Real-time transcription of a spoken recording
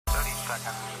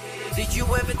Did you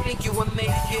ever think you would make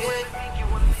it?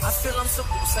 I feel I'm so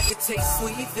close, I could taste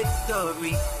sweet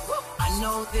victory. I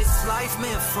know this life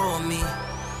meant for me.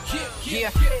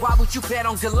 Yeah, why would you bet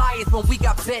on Goliath when we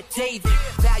got Bet David?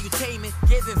 Valuetainment,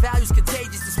 giving value's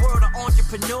contagious. This world of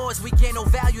entrepreneurs, we get no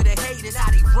value to haters.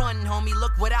 How they run, homie,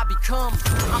 look what I become.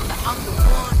 I'm the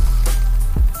one.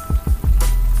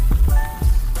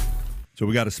 So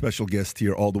we got a special guest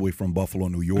here all the way from Buffalo,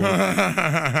 New York,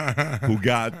 who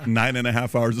got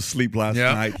 9.5 hours of sleep last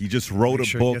night. He just wrote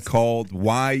a book called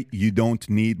Why You Don't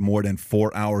Need More Than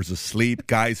 4 Hours of Sleep.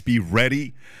 Guys, be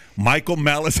ready. Michael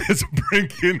Malice is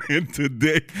bringing in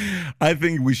today. I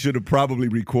think we should have probably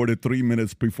recorded 3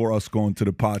 minutes before us going to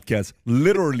the podcast.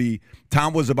 Literally,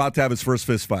 Tom was about to have his first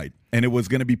fist fight, and it was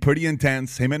going to be pretty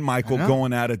intense. Him and Michael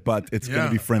going at it, but it's going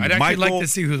to be friendly. I'd actually Michael, like to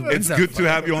see who wins it's that good fight. to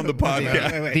have you on the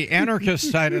podcast. Wait. The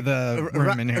anarchist side of the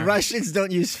room in here. Russians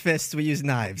don't use fists; we use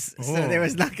knives. So there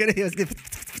was not going to.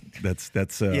 That's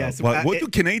Yes, what do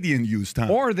Canadians use,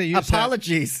 Tom? Or they use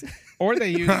apologies. Or they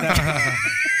use that.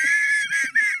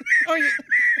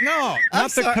 No,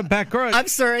 not the Quebec. I'm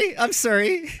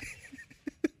sorry.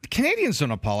 Canadians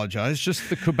don't apologize, just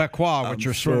the Quebecois, which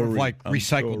are sort of like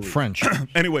recycled French.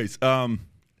 Anyways,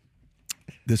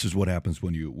 this is what happens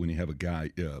when you have a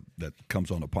guy that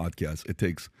comes on a podcast. It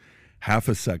takes half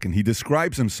a second. He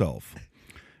describes himself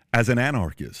as an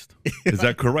anarchist. Is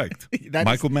that correct?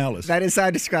 Michael Malice. That is how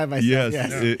I describe myself.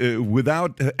 Yes.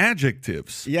 Without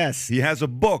adjectives. Yes. He has a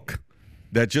book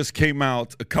that just came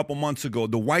out a couple months ago,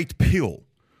 The White Pill,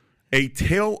 A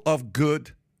Tale of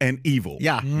Good and Evil.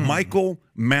 Yeah. Michael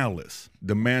Malice,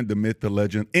 the man, the myth, the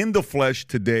legend, in the flesh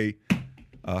today.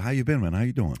 How you been, man? How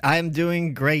you doing? I am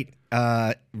doing great,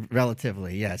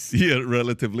 relatively, yes. Yeah,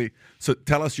 relatively. So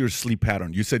tell us your sleep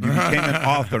pattern. You said you became an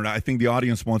author. And I think the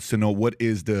audience wants to know what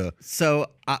is the... So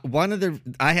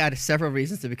I had several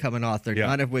reasons to become an author,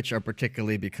 none of which are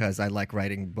particularly because I like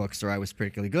writing books or I was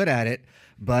particularly good at it,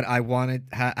 but I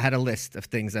had a list of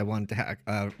things I wanted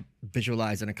to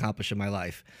visualize and accomplish in my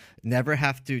life. Never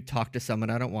have to talk to someone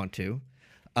I don't want to,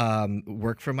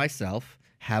 work for myself,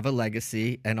 have a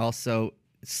legacy, and also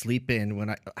sleep in when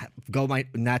I go my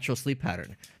natural sleep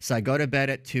pattern. So I go to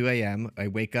bed at 2 a.m. I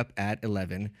wake up at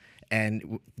 11,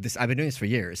 and I've been doing this for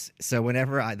years. So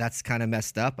whenever that's kind of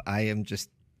messed up, I am just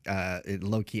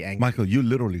low-key angry. Michael, you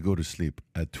literally go to sleep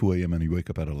at 2 a.m. and you wake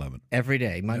up at 11. Every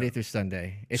day, Monday through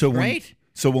Sunday. It's so great.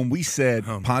 So when we said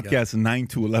podcast 9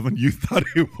 to 11, you thought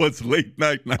it was late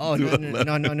night 9 to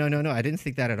 11. No. I didn't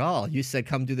think that at all. You said,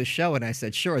 come do the show, and I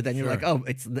said, sure. Then you're like, oh,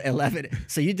 it's 11.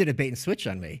 So you did a bait and switch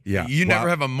on me. Yeah. You never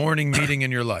have a morning meeting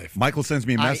in your life. Michael sends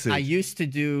me a message. I used to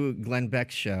do Glenn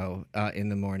Beck's show in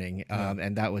the morning,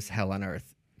 and that was hell on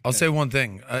earth. I'll say one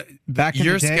thing. Back in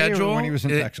your the day schedule or when he was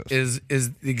in Texas?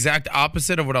 is the exact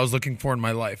opposite of what I was looking for in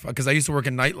my life. Because I used to work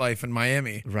in nightlife in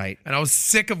Miami. Right. And I was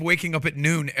sick of waking up at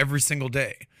noon every single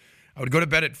day. I would go to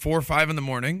bed at 4 or 5 in the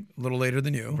morning, a little later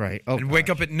than you. Right. And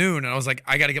wake up at noon, and I was like,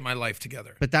 I got to get my life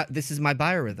together. But this is my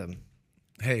biorhythm.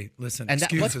 Hey, listen, And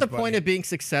excuses, what's the point buddy. of being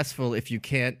successful if you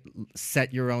can't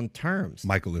set your own terms?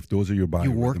 Michael, if those are your biorhythms,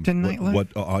 You worked in nightlife?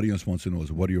 What the audience wants to know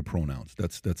is what are your pronouns?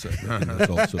 That's it.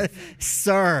 That's also,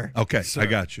 Sir. okay, Sir. I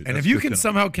got you. And That's if you good can to know.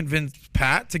 somehow convince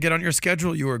Pat to get on your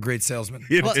schedule, you are a great salesman.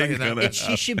 It I'll tell ain't you that. gonna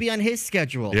She should be on his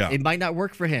schedule. Yeah. It might not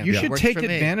work for him. You It should works take for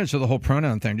me. advantage of the whole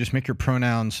pronoun thing. Just make your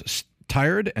pronouns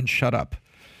tired and shut up.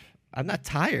 I'm not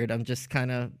tired. I'm just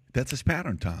kind of. That's his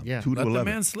pattern, Tom. Yeah. 2 to Let 11.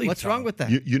 the man sleep. What's Tom. wrong with that?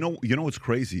 You know what's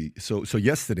crazy? So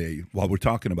yesterday, while we're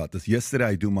talking about this, yesterday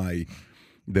I do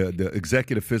the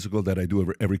executive physical that I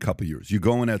do every couple of years. You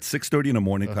go in at 6:30 in the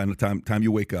morning, kind of time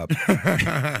you wake up,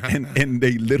 and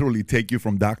they literally take you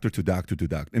from doctor to doctor to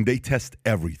doctor, and they test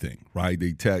everything, right?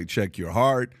 They check your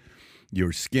heart,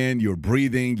 your skin, your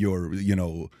breathing, your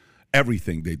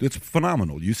everything they do. It's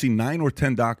phenomenal. You see 9 or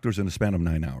 10 doctors in the span of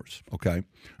 9 hours, okay?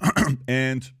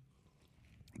 And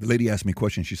the lady asked me a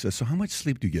question. She says, so how much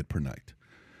sleep do you get per night?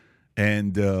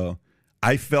 And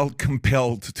I felt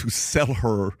compelled to sell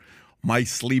her my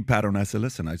sleep pattern. I said,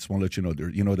 listen, I just want to let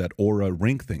you know, that Aura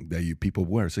ring thing that people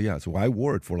wear. So yeah, so I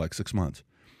wore it for like 6 months.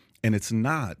 And it's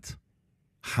not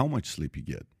how much sleep you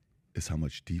get, it's how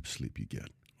much deep sleep you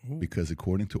get. Ooh. Because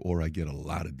according to Aura, I get a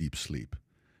lot of deep sleep.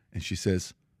 And she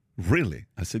says, really?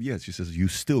 I said, yes. She says, you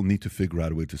still need to figure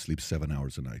out a way to sleep 7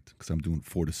 hours a night because I'm doing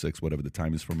 4 to 6, whatever the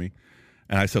time is for me.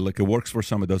 And I said, look, it works for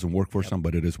some, it doesn't work for some,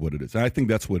 but it is what it is. And I think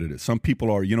that's what it is. Some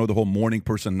people are, the whole morning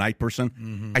person, night person.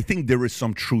 Mm-hmm. I think there is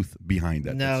some truth behind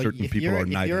that. No, certain if people are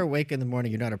night. If you're awake in the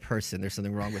morning, you're not a person. There's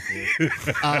something wrong with you.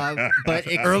 But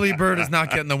early bird is not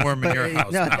getting the worm in your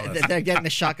house. No, they're getting the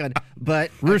shotgun.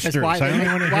 But Roosters. why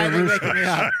are they waking me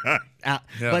up?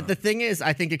 But the thing is,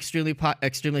 I think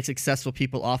extremely successful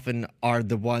people often are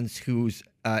the ones whose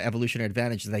evolutionary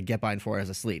advantage is they get by in 4 hours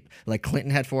of sleep. Like Clinton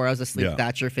had 4 hours of sleep. Yeah.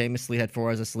 Thatcher famously had 4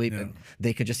 hours of sleep, and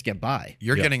they could just get by.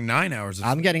 You're getting 9 hours of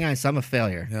sleep. I'm getting 9, so I'm a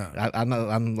failure. Yeah.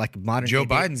 I'm like modern. Joe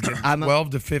Biden's getting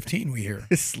 12 to 15, we hear.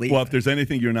 sleep. Well, if there's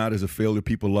anything you're not as a failure,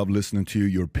 people love listening to you,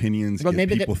 your opinions, get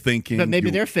people thinking. But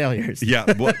maybe they're failures.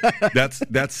 Yeah, well,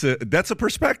 that's a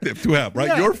perspective to have, right?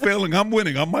 Yeah. You're failing, I'm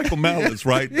winning. I'm Michael Malice,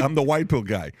 right? I'm the white pill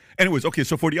guy. Anyways, okay,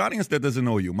 so for the audience that doesn't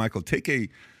know you, Michael, take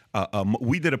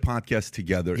we did a podcast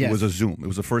together. Yes. It was a Zoom. It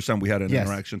was the first time we had an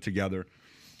interaction together.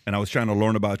 And I was trying to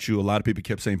learn about you. A lot of people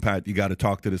kept saying, Pat, you got to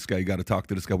talk to this guy. You got to talk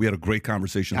to this guy. We had a great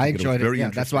conversation. I enjoyed it. Very Yeah,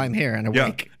 that's why I'm here and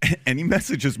awake. Yeah. And he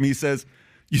messages me, says,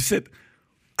 you said,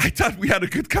 I thought we had a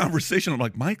good conversation. I'm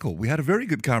like, Michael, we had a very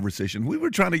good conversation. We were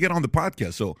trying to get on the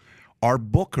podcast. So our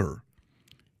booker,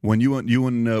 when you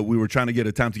and we were trying to get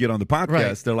a time to get on the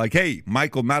podcast, they're like, hey,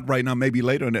 Michael, not right now, maybe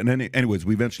later. And then anyways,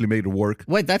 we eventually made it work.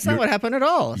 Wait, that's not what happened at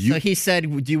all. So he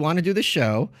said, do you want to do the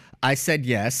show? I said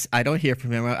yes. I don't hear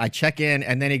from him. I check in,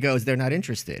 and then he goes, they're not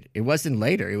interested. It wasn't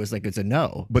later. It was like, it's a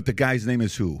no. But the guy's name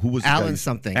is who? Who was the Alan guy's-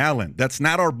 something. Alan. That's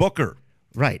not our booker.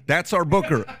 Right. That's our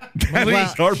booker. That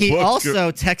Well, is our he booker.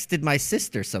 also texted my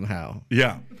sister somehow.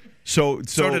 Yeah. So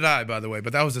did I, by the way,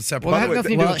 but that was a separate. Well, that By had the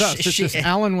way, nothing to do well, with us. It's she- just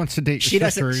Alan wants to date She your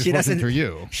sister. doesn't. He's looking through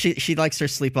you. She likes her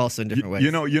sleep also in different ways.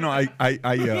 You know,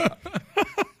 I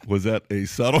was that a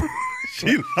subtle?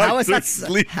 She How likes is her that?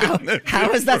 sleep in different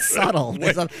How is that ways. subtle?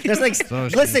 There's like, So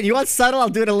listen, you want subtle? I'll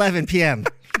do it 11 p.m.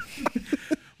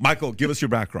 Michael, give us your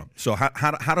background. So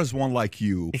how does one like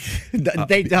you?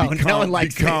 They don't. No one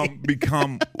likes me.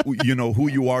 become who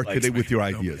you are today with your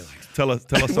ideas. Tell us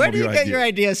some Where of do you your get ideas. your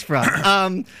ideas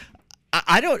from?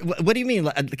 I don't. What do you mean?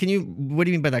 What do you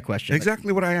mean by that question?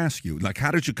 Exactly what I asked you. Like, how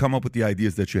did you come up with the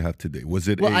ideas that you have today? Was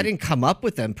it? Well, I didn't come up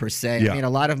with them per se. Yeah. I mean, a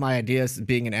lot of my ideas,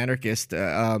 being an anarchist,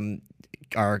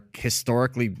 are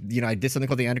historically, I did something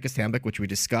called the Anarchist Handbook, which we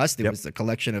discussed. It was a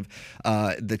collection of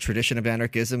the tradition of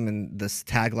anarchism, and this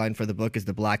tagline for the book is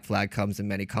 "The black flag comes in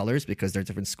many colors," because there are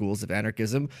different schools of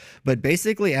anarchism. But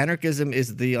basically, anarchism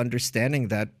is the understanding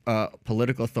that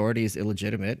political authority is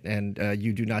illegitimate, and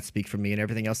you do not speak for me, and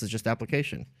everything else is just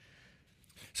application.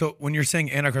 So when you're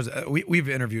saying anarchists, we've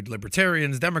interviewed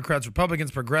libertarians, Democrats,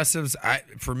 Republicans, progressives.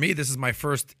 For me, this is my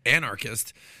first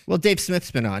anarchist. Well, Dave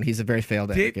Smith's been on. He's a very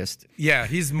failed anarchist. Yeah,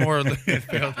 he's more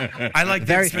failed. I like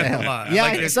Very Dave Smith failed. a lot. Yeah, I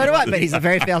like Dave so do Smith. I. But he's a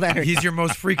very failed anarchist. He's your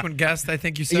most frequent guest, I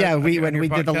think you said. Yeah, on when your we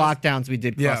did the podcast. lockdowns, we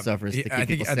did crossovers to keep I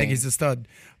people sane. think he's a stud.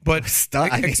 But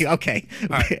Stud? I mean, okay.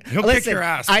 All right. He'll Listen, kick your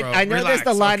ass, bro. I know there's the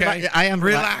Relax, line okay? about I am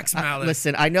Relax, Malice.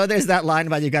 Listen, I know there's that line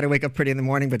about you got to wake up pretty in the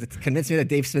morning, but to convince me that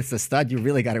Dave Smith's a stud, you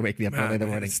really got to wake me up early in the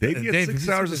morning. Dave gets Dave, 6 he's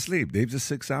hours of sleep. Dave's a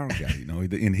 6-hour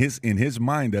guy. In his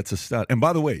mind, that's a stud. And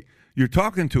by the way, you're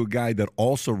talking to a guy that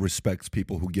also respects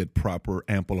people who get proper,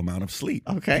 ample amount of sleep.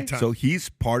 Okay. So he's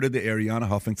part of the Ariana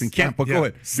Huffington camp. But yeah. go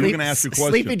ahead. You were going to ask your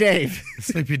question. Sleepy Dave.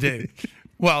 Sleepy Dave.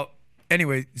 Well,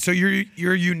 anyway, so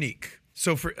you're unique.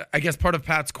 So for I guess part of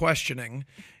Pat's questioning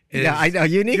is Yeah, I know.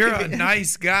 Unique. You're a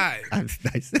nice guy. I'm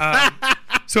nice.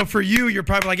 So for you, you're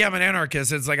probably like, yeah, I'm an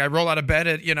anarchist. It's like I roll out of bed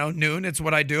at noon. It's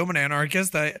what I do. I'm an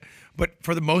anarchist. But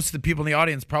for the most of the people in the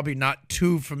audience, probably not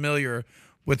too familiar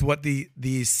with what the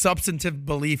substantive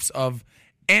beliefs of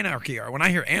anarchy are. When I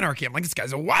hear anarchy, I'm like, this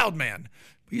guy's a wild man.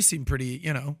 But you seem pretty,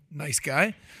 nice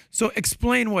guy. So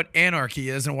explain what anarchy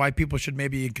is and why people should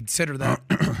maybe consider that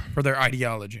for their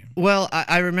ideology. Well,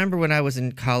 I remember when I was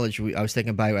in college, I was taking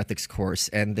a bioethics course,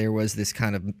 and there was this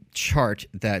kind of chart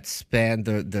that spanned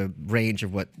the range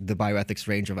of what the bioethics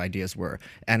range of ideas were.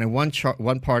 And in one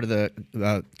part of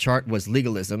the chart was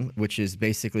legalism, which is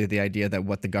basically the idea that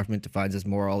what the government defines as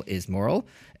moral is moral.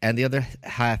 And the other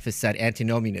half is said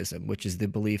antinomianism, which is the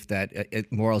belief that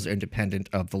morals are independent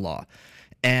of the law.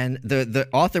 And the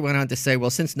author went on to say,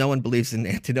 well, since no one believes in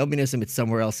antinomianism, it's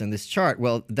somewhere else in this chart.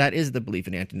 Well, that is the belief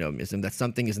in antinomianism, that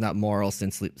something is not moral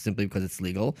simply because it's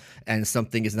legal, and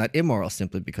something is not immoral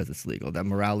simply because it's legal, that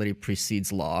morality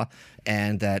precedes law,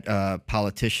 and that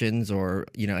politicians or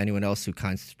anyone else who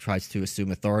tries to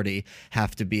assume authority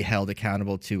have to be held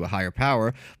accountable to a higher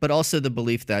power, but also the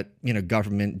belief that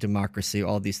government, democracy,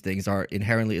 all these things are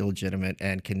inherently illegitimate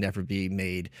and can never be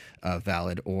made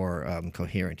valid or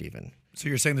coherent even. So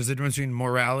you're saying there's a difference between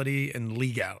morality and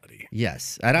legality.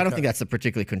 Yes, and I don't think that's a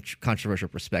particularly controversial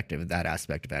perspective in that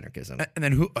aspect of anarchism. And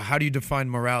then how do you define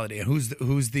morality? And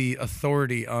who's the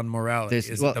authority on morality?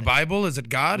 Is it the Bible? Is it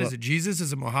God? Is it Jesus?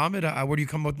 Is it Muhammad? Where do you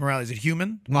come up with morality? Is it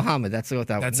human? Muhammad. That's what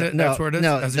that. That's was. it. That's where it is.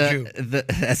 No, as a Jew.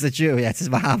 As a Jew, yes, it's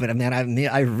Muhammad. I mean,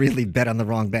 I really bet on the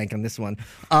wrong bank on this one.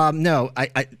 No,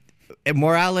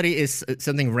 morality is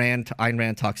something Ayn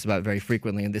Rand talks about very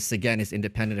frequently, and this again is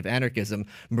independent of anarchism.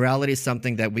 Morality is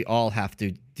something that we all have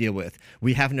to deal with.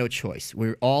 We have no choice.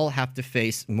 We all have to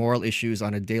face moral issues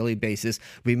on a daily basis.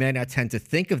 We may not tend to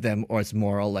think of them as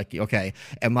moral, like, okay,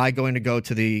 am I going to go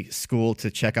to the school to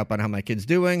check up on how my kid's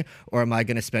doing, or am I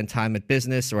going to spend time at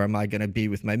business, or am I going to be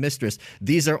with my mistress?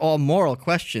 These are all moral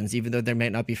questions, even though they may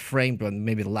not be framed one.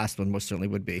 Maybe the last one most certainly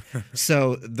would be.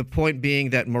 So the point being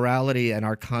that morality and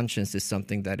our conscience is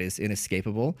something that is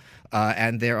inescapable,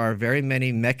 and there are very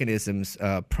many mechanisms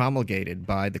promulgated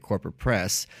by the corporate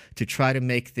press to try to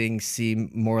make things seem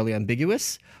morally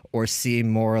ambiguous or seem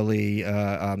morally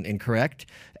incorrect.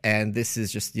 And this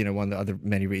is just, one of the other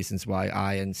many reasons why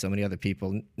I and so many other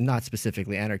people, not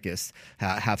specifically anarchists,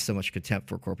 have so much contempt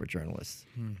for corporate journalists.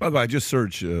 By the way, I just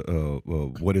searched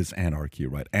what is anarchy,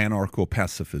 right?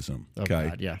 Anarcho-pacifism, okay? Oh,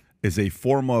 God, yeah. Is a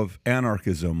form of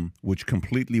anarchism which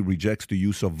completely rejects the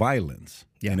use of violence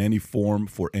in any form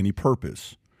for any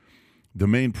purpose. The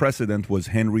main precedent was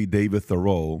Henry David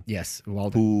Thoreau, yes,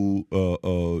 who,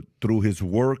 through his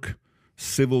work,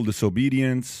 Civil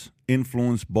Disobedience,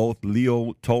 influenced both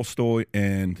Leo Tolstoy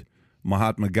and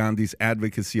Mahatma Gandhi's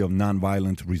advocacy of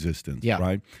nonviolent resistance,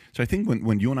 right? So I think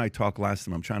when you and I talked last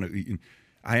time,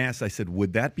 I said,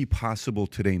 would that be possible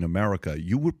today in America?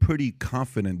 You were pretty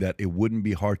confident that it wouldn't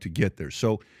be hard to get there.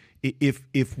 So if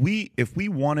we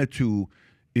wanted to,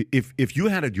 if you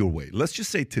had it your way, let's just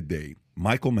say today,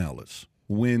 Michael Malice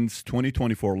wins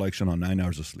 2024 election on 9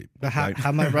 hours of sleep. But how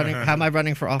am I running? How am I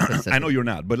running for office? I know you're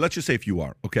not, but let's just say if you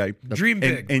are, okay? Dream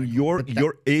big. And you're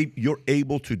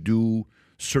able to do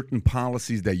certain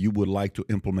policies that you would like to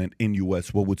implement in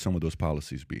U.S., what would some of those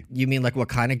policies be? You mean like what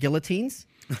kind of guillotines?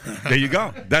 There you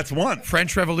go. That's one.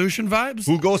 French Revolution vibes?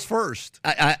 Who goes first?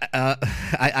 I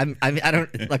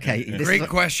don't. Okay. Great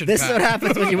question. This Pat. is what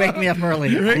happens when you wake me up early.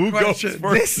 Who goes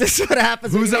first? This is what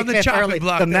happens. Who's when on you the wake me up chopping early.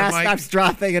 block? The there, mask Mike? stops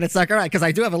dropping, and it's like, all right, because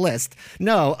I do have a list.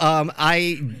 No,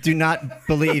 I do not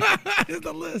believe.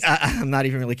 The list. I'm not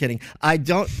even really kidding. I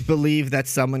don't believe that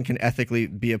someone can ethically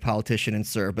be a politician and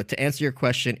serve. But to answer your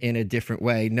question in a different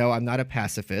way, no, I'm not a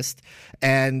pacifist.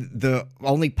 And the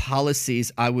only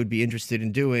policies I would be interested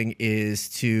in doing is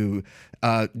to,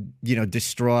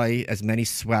 destroy as many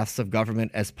swaths of government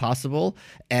as possible,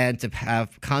 and to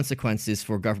have consequences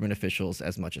for government officials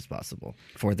as much as possible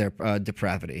for their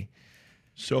depravity.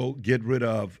 So get rid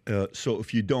of. So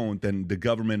if you don't, then the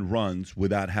government runs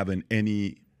without having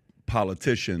any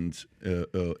politicians,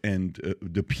 and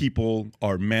the people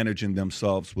are managing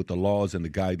themselves with the laws and the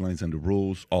guidelines and the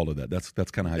rules, all of that. That's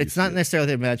kind of how it's not necessarily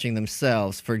they're managing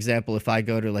themselves. For example, if I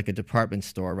go to like a department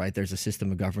store, right, there's a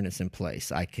system of governance in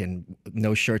place. I can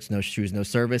no shirts, no shoes, no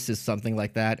services, something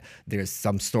like that. There's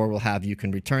some store will have you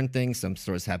can return things, some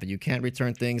stores have it you can't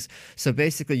return things. So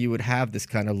basically, you would have this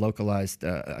kind of localized,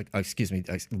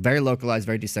 very localized,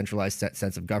 very decentralized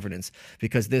sense of governance,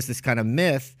 because there's this kind of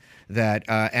myth that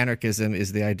anarchism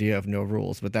is the idea of no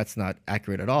rules, but that's not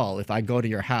accurate at all. If I go to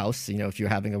your house, if you're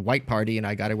having a white party and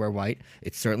I got to wear white,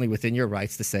 it's certainly within your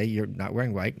rights to say you're not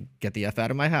wearing white, get the F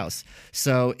out of my house.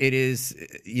 So it is,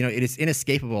 it is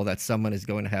inescapable that someone is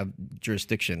going to have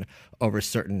jurisdiction over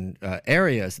certain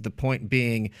areas. The point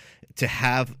being to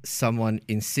have someone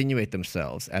insinuate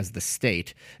themselves as the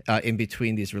state in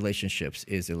between these relationships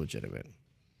is illegitimate.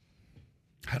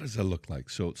 How does that look like?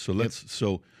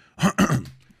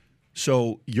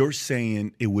 So you're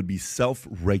saying it would be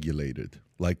self-regulated,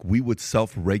 like we would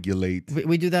self-regulate?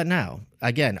 We do that now.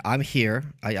 Again, I'm here.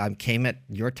 I came at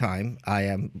your time. I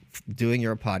am doing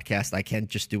your podcast. I can't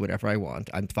just do whatever I want.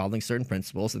 I'm following certain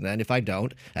principles, and then if I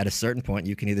don't, at a certain point,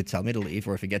 you can either tell me to leave,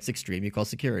 or if it gets extreme, you call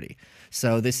security.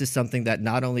 So this is something that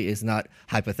not only is not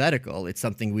hypothetical, it's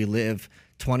something we live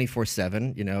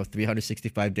 24/7,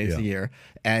 365 days a year.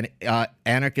 And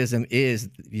anarchism is,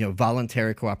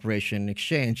 voluntary cooperation and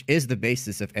exchange is the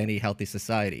basis of any healthy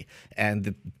society. And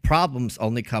the problems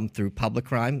only come through public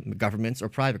crime, governments, or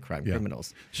private crime, criminals.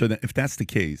 So if that's the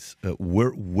case,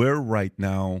 where right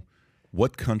now,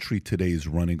 what country today is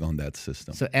running on that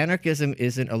system? So anarchism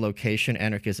isn't a location.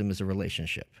 Anarchism is a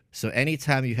relationship. So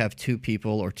anytime you have two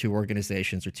people or two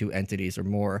organizations or two entities or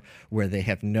more where they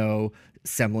have no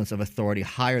semblance of authority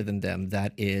higher than them,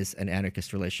 that is an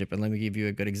anarchist relationship. And let me give you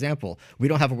a good example. We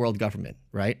don't have a world government,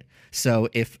 right? So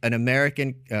if an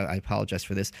American, I apologize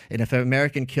for this, and if an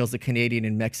American kills a Canadian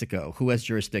in Mexico, who has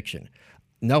jurisdiction?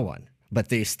 No one. But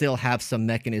they still have some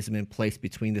mechanism in place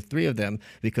between the three of them,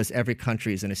 because every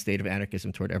country is in a state of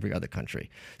anarchism toward every other country.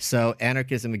 So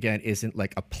anarchism, again, isn't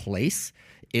like a place.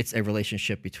 It's a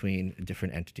relationship between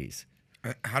different entities.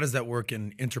 How does that work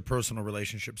in interpersonal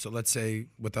relationships? So let's say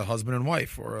with a husband and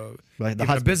wife or Right, even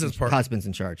a business partner. Husband's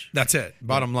in charge. That's it.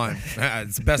 Bottom line.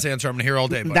 It's the best answer I'm going to hear all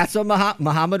day. Buddy. That's what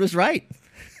Muhammad was right.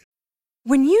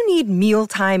 When you need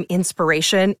mealtime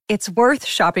inspiration, it's worth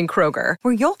shopping Kroger,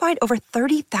 where you'll find over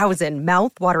 30,000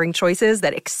 mouth-watering choices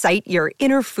that excite your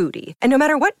inner foodie. And no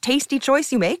matter what tasty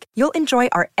choice you make, you'll enjoy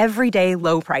our everyday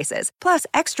low prices, plus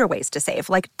extra ways to save,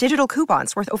 like digital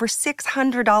coupons worth over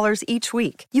 $600 each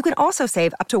week. You can also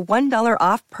save up to $1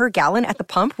 off per gallon at the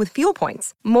pump with fuel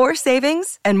points. More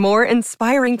savings and more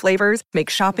inspiring flavors make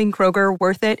shopping Kroger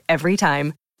worth it every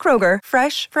time. Kroger,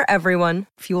 fresh for everyone.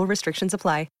 Fuel restrictions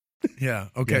apply. Yeah.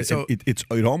 Okay. Yeah, so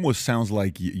it almost sounds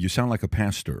like you sound like a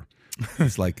pastor.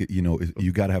 It's like,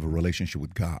 you got to have a relationship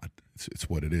with God. It's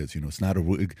what it is. It's not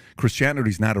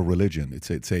Christianity is not a religion.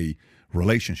 It's a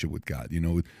relationship with God.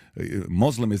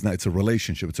 Muslim is not. It's a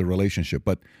relationship. It's a relationship.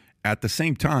 But at the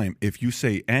same time, if you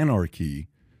say anarchy,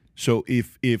 so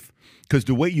if because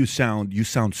the way you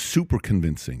sound super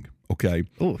convincing. Okay.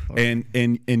 Ooh, okay.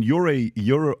 And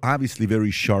you're obviously very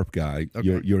sharp guy.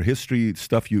 Okay. Your history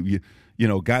stuff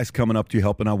guys coming up to you,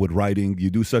 helping out with writing. You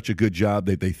do such a good job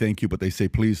that they thank you, but they say,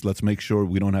 please, let's make sure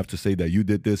we don't have to say that you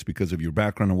did this because of your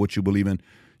background and what you believe in.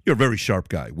 You're a very sharp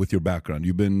guy with your background.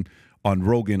 You've been on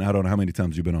Rogan. I don't know how many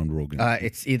times you've been on Rogan.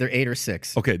 It's either 8 or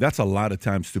 6. Okay, that's a lot of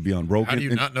times to be on Rogan. how do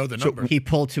you not know the number? He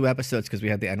pulled 2 episodes because we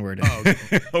had the N-word. Oh,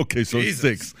 okay. Okay, so Jesus.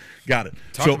 6. Got it.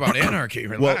 Talk about anarchy.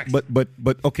 Relax. Well,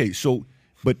 but okay, so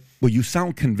but you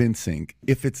sound convincing.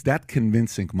 If it's that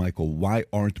convincing, Michael, why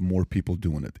aren't more people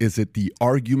doing it? Is it the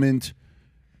argument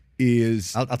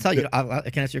is... I'll tell you. I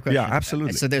can answer your question. Yeah,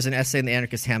 absolutely. So there's an essay in the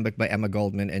Anarchist Handbook by Emma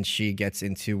Goldman, and she gets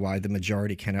into why the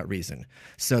majority cannot reason.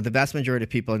 So the vast majority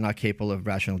of people are not capable of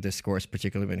rational discourse,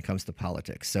 particularly when it comes to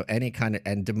politics. So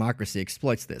and democracy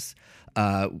exploits this.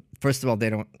 First of all, they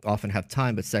don't often have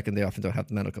time, but second, they often don't have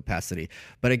the mental capacity.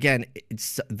 But again,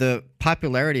 the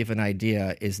popularity of an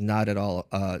idea is not at all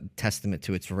a testament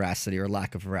to its veracity or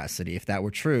lack of veracity. If that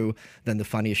were true, then the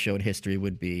funniest show in history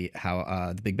would be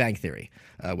the Big Bang Theory,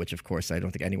 which of course I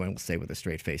don't think anyone will say with a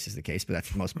straight face is the case, but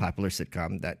that's the most popular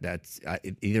sitcom that's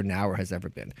either now or has ever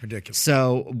been. Ridiculous.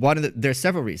 So there's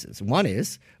several reasons. One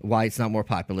is why it's not more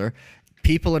popular.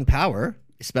 People in power,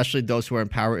 especially those who are in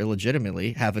power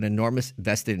illegitimately, have an enormous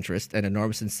vested interest and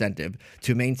enormous incentive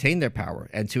to maintain their power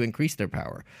and to increase their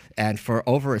power. And for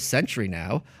over a century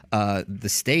now, the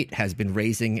state has been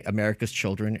raising America's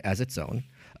children as its own,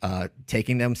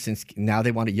 taking them since now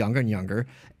they want it younger and younger,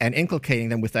 and inculcating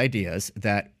them with ideas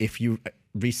that if you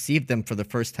received them for the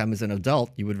first time as an adult,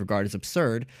 you would regard as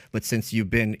absurd. But since you've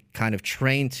been kind of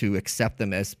trained to accept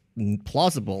them as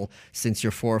plausible since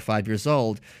you're 4 or 5 years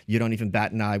old, you don't even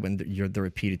bat an eye when they're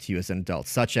repeated to you as an adult,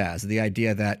 such as the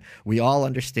idea that we all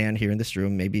understand here in this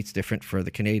room, maybe it's different for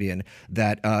the Canadian,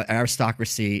 that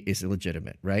aristocracy is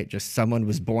illegitimate, right? Just someone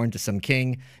was born to some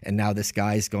king, and now this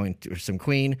guy's going to, or some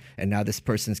queen, and now this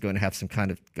person's going to have some kind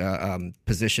of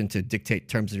position to dictate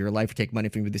terms of your life or take money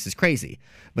from you. This is crazy.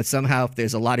 But somehow, if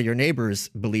there's a lot of your neighbors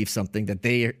believe something, that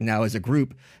they now as a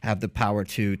group have the power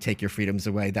to take your freedoms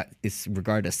away, that is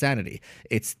regarded as sanity.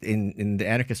 It's in the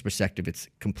anarchist perspective, it's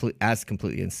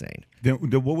completely insane. Then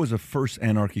what was the first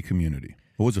anarchy community?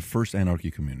 What was the first anarchy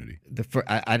community?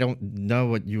 I don't know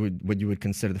what you would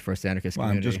consider the first anarchist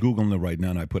community. I'm just Googling it right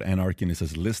now, and I put anarchy, and it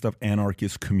says list of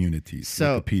anarchist communities,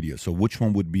 Wikipedia. So which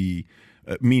one would be,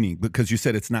 meaning, because you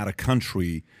said it's not a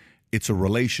country, it's a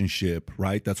relationship,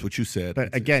 right? That's what you said.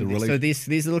 But again, so these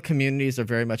little communities are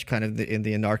very much kind of in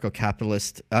the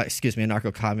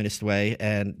anarcho-communist way,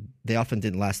 and they often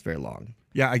didn't last very long.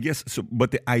 Yeah, I guess so.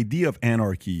 But the idea of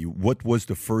anarchy, what was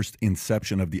the first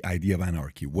inception of the idea of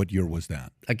anarchy? What year was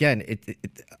that? Again,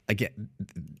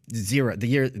 the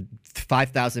year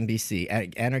 5000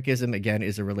 BC. Anarchism, again,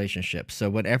 is a relationship. So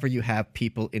whenever you have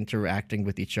people interacting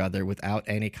with each other without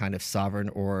any kind of sovereign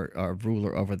or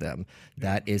ruler over them,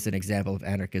 that is an example of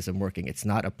anarchism working. It's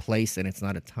not a place and it's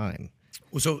not a time.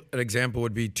 Well, so an example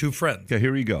would be 2 friends. Okay,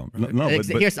 here you go. Right. No,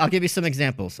 I'll give you some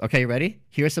examples. Okay, you ready?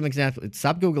 Here's some examples.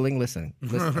 Stop Googling. Listen.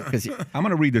 I'm going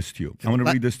to read this to you. And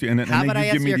then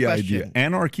you give me the idea.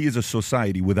 Anarchy is a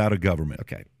society without a government.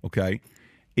 Okay.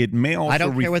 It may also. I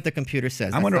don't care what the computer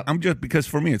says. I'm just because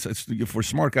for me, it's for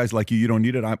smart guys like you. You don't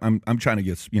need it. I'm trying to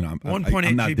get. I'm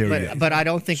not there yet. But I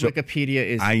don't think Wikipedia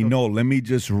is. I know. Let me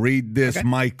just read this,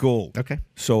 Michael. Okay.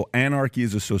 So anarchy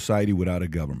is a society without a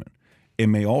government. It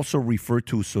may also refer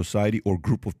to a society or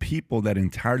group of people that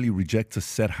entirely rejects a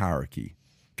set hierarchy.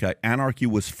 Okay, anarchy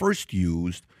was first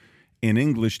used in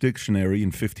English dictionary in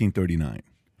 1539.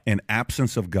 and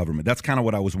absence of government. That's kind of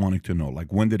what I was wanting to know.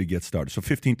 Like, when did it get started? So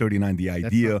 1539, the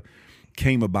idea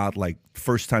came about, like,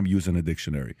 first time used in a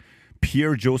dictionary.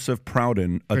 Pierre Joseph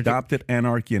Proudhon adopted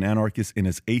anarchy and anarchists in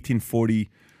his 1840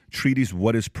 treatise,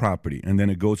 What is Property? And then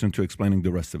it goes into explaining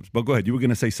the rest of it. But go ahead. You were going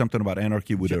to say something about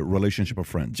anarchy with a relationship of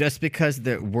friends. Just because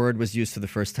the word was used for the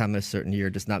first time in a certain year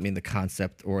does not mean the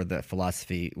concept or the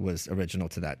philosophy was original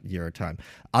to that year or time.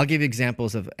 I'll give you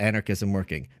examples of anarchism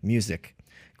working. Music,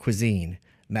 cuisine,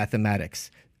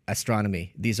 mathematics,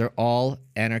 astronomy. These are all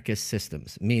anarchist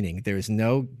systems, meaning there is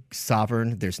no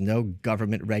sovereign, there's no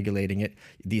government regulating it.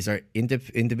 These are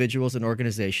individuals and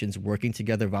organizations working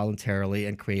together voluntarily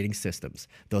and creating systems.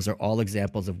 Those are all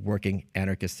examples of working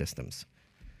anarchist systems.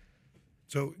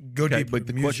 So go deep. But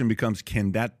the question becomes,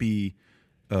 can that be,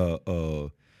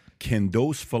 can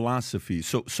those philosophies,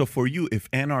 so for you, if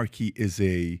anarchy is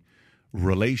a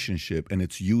relationship and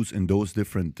it's used in those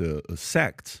different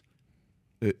sects,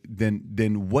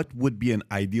 then what would be an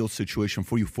ideal situation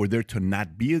for you, for there to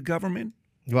not be a government?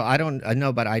 Well, I know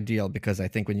about ideal, because I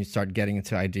think when you start getting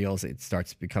into ideals, it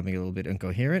starts becoming a little bit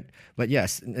incoherent. But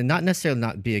yes, not necessarily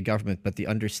not be a government, but the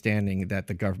understanding that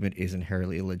the government is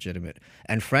inherently illegitimate.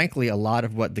 And frankly, a lot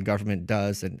of what the government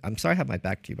does, and I'm sorry I have my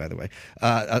back to you, by the way,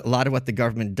 a lot of what the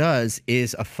government does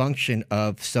is a function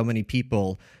of so many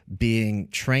people being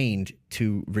trained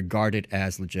to regard it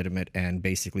as legitimate and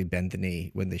basically bend the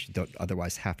knee when they don't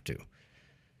otherwise have to.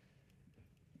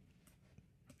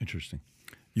 Interesting.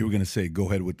 You were going to say, go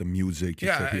ahead with the music.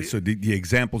 Yeah. So the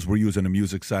examples we're using on the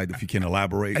music side, if you can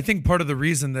elaborate. I think part of the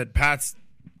reason that Pat's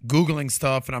Googling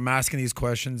stuff and I'm asking these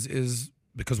questions is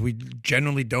because we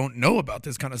generally don't know about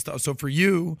this kind of stuff. So for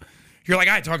you, you're like,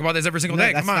 I talk about this every single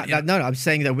day. Come on. No, I'm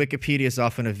saying that Wikipedia is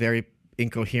often a very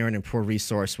incoherent and poor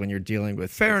resource when you're dealing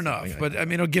with. Fair enough, but I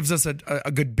mean, it gives us a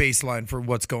good baseline for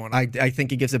what's going on. I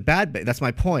think it gives a bad. That's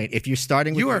my point. If you're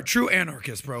starting, you are a true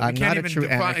anarchist, bro. I'm not a true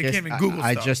anarchist. I can't even Google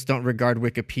I stuff. just don't regard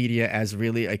Wikipedia as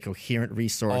really a coherent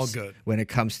resource. All good. When it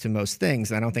comes to most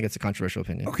things. I don't think it's a controversial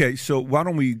opinion. Okay, so why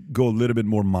don't we go a little bit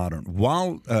more modern?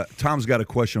 While Tom's got a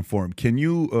question for him, can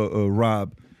you,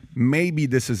 Rob? Maybe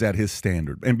this is at his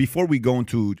standard. And before we go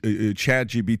into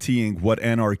ChatGPTing what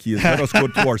anarchy is, let us go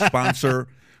to our sponsor,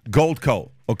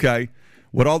 Goldco, okay?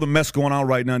 With all the mess going on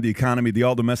right now in the economy,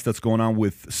 all the mess that's going on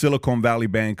with Silicon Valley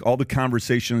Bank, all the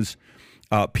conversations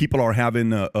people are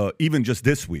having, even just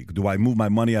this week. Do I move my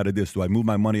money out of this? Do I move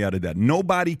my money out of that?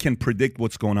 Nobody can predict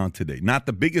what's going on today. Not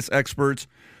the biggest experts.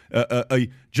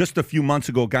 Just a few months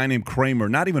ago, a guy named Kramer,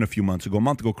 not even a few months ago, a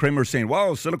month ago, Kramer saying,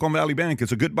 wow, Silicon Valley Bank,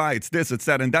 it's a good buy, it's this, it's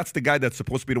that. And that's the guy that's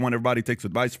supposed to be the one everybody takes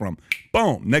advice from.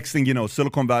 Boom. Next thing you know,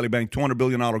 Silicon Valley Bank, $200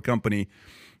 billion company,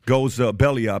 goes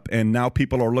belly up, and now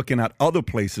people are looking at other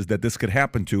places that this could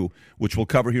happen to, which we'll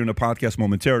cover here in the podcast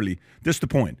momentarily. This is the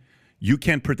point. You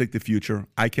can't predict the future.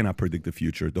 I cannot predict the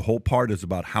future. The whole part is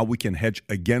about how we can hedge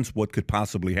against what could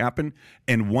possibly happen.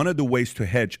 And one of the ways to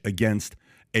hedge against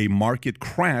a market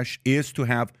crash is to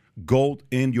have gold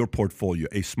in your portfolio.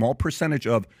 A small percentage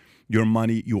of your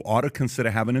money you ought to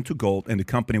consider having into gold. And the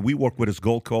company we work with is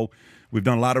Goldco. We've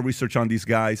done a lot of research on these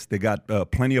guys. They got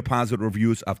plenty of positive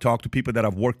reviews. I've talked to people that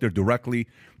have worked there directly,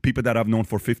 people that I've known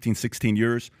for 15, 16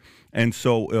 years. And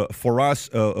so for us,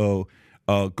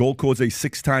 Goldco is a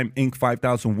 6-time Inc.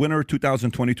 5000 winner,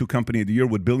 2022 Company of the Year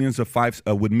with thousands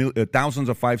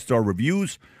of 5-star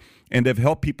reviews. And they've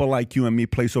helped people like you and me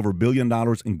place over $1 billion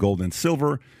in gold and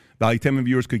silver. Value 10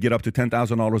 viewers could get up to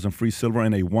 $10,000 in free silver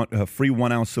and a free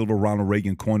 1-ounce silver Ronald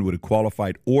Reagan coin with a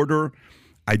qualified order.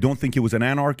 I don't think he was an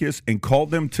anarchist. And call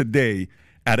them today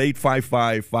at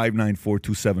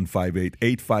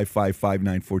 855-594-2758,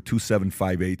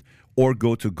 855-594-2758, or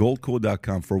go to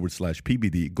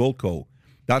goldco.com/PBD,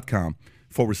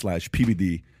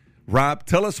 goldco.com/PBD. Rob,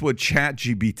 tell us what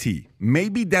ChatGPT,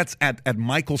 maybe that's at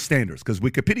Michael's standards, because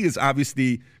Wikipedia is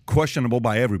obviously questionable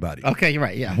by everybody. Okay, you're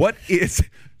right, yeah. What is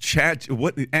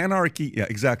what anarchy? Yeah,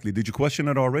 exactly. Did you question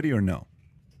it already or no?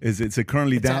 Is it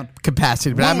currently down?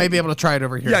 Capacity, but I may be able to try it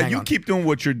over here. Yeah, Hang you on. keep doing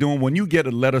what you're doing. When you get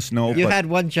it, let us know. You had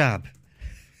one job.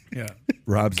 Yeah.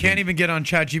 Rob's Can't even get on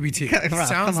ChatGPT. Rob,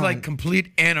 Sounds come like on.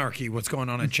 complete anarchy what's going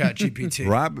on in ChatGPT.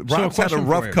 Rob's had a question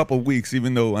rough for you. couple of weeks,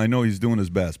 even though I know he's doing his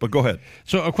best. But go ahead.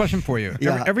 So a question for you.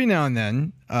 Yeah. Every now and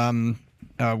then,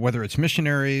 whether it's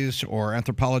missionaries or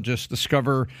anthropologists,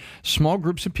 discover small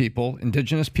groups of people,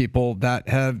 indigenous people, that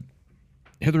have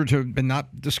hitherto been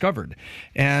not discovered.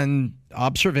 And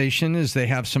observation is they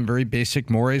have some very basic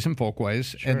mores and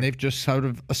folkways, and they've just sort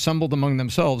of assembled among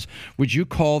themselves. Would you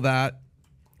call that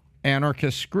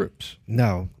anarchist groups?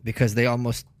 No, because they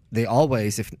almost they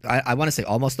always, if I want to say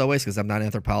almost always, because I'm not an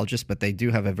anthropologist, but they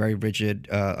do have a very rigid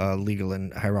legal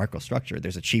and hierarchical structure.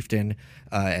 There's a chieftain,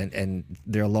 and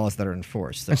there are laws that are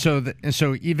enforced. And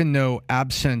so even though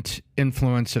absent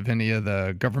influence of any of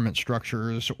the government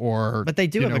structures, but they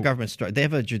do have a government structure. They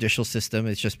have a judicial system.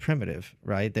 It's just primitive,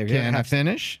 right? Can I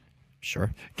finish?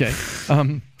 Sure. Okay.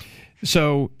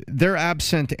 So they're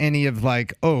absent any of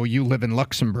like, oh, you live in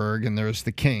Luxembourg and there's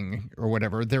the king or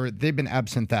whatever. They've been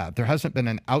absent that. There hasn't been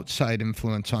an outside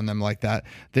influence on them like that.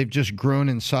 They've just grown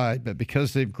inside. But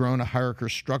because they've grown a hierarchical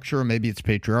structure, or maybe it's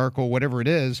patriarchal, whatever it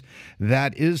is,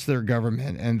 that is their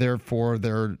government, and therefore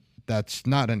that's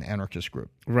not an anarchist group.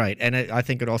 Right, and I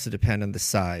think it also depends on the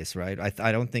size, right?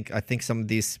 I think some of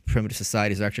these primitive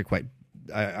societies are actually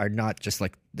are not just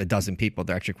like a dozen people.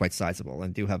 They're actually quite sizable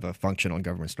and do have a functional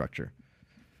government structure.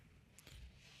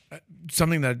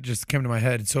 Something that just came to my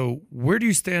head. So where do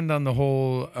you stand on the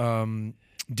whole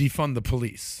defund the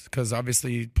police? Because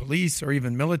obviously police or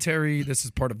even military, this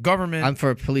is part of government. I'm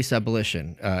for police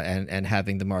abolition and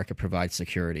having the market provide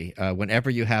security. Whenever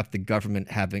you have the government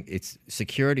having its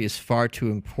security is far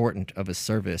too important of a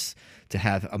service to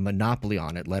have a monopoly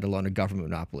on it, let alone a government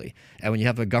monopoly. And when you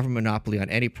have a government monopoly on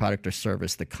any product or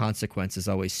service, the consequence is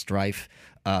always strife,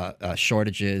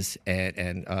 shortages,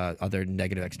 and other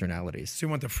negative externalities. So you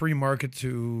want the free market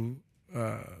to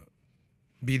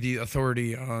be the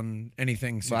authority on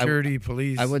anything, security,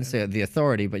 police? I wouldn't say the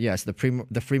authority, but yes, the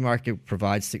free market would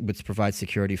provide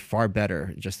security far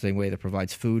better, just the same way that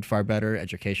provides food far better,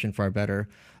 education far better,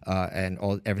 and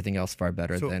everything else far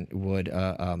better than would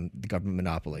the government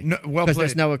monopoly. Because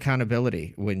there's no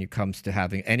accountability when it comes to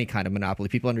having any kind of monopoly.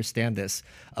 People understand this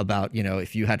about,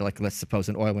 if you had, like, let's suppose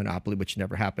an oil monopoly, which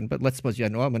never happened, but let's suppose you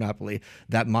had an oil monopoly,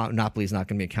 that monopoly is not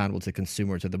going to be accountable to the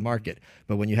consumer or to the market.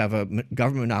 But when you have a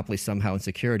government monopoly somehow in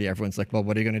security, everyone's like, well,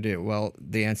 what are you going to do? Well,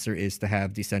 the answer is to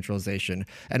have decentralization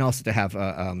and also to have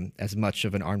as much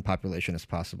of an armed population as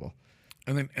possible.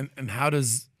 And then, and how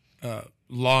does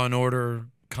law and order,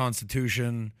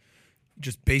 Constitution,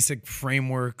 just basic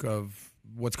framework of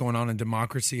what's going on in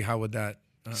democracy, how would that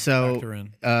factor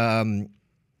in?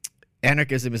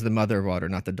 Anarchism is the mother of order,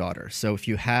 not the daughter. So if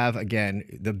you have, again,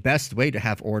 the best way to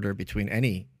have order between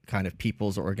any kind of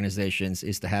peoples or organizations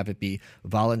is to have it be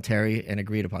voluntary and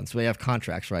agreed upon. So we have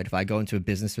contracts, right? If I go into a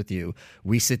business with you,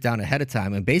 we sit down ahead of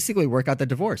time and basically work out the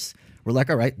divorce. We're like,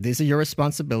 all right, these are your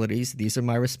responsibilities. These are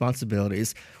my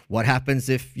responsibilities. What happens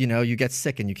if, you get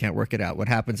sick and you can't work it out? What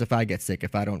happens if I get sick,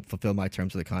 if I don't fulfill my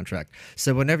terms of the contract?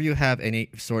 So whenever you have any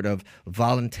sort of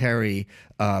voluntary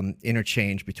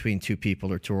interchange between two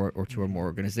people or two or more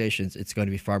organizations, it's going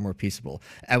to be far more peaceable.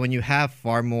 And when you have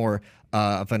far more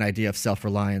of an idea of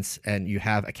self-reliance and you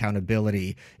have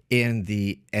accountability in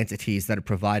the entities that are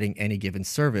providing any given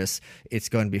service, it's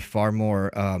going to be far more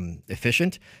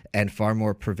efficient and far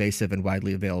more pervasive and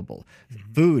widely available.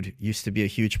 Mm-hmm. Food used to be a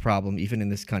huge problem even in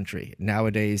this country.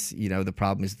 Nowadays, the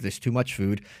problem is there's too much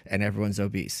food and everyone's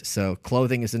obese. So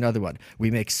clothing is another one. We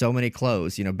make so many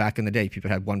clothes. Back in the day, people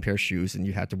had one pair of shoes and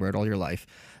you had to wear it all your life.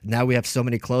 Now we have so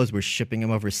many clothes, we're shipping them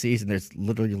overseas and there's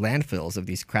literally landfills of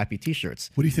these crappy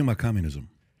T-shirts. What do you think about communism?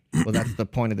 Well, that's the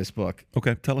point of this book.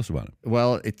 Okay, tell us about it.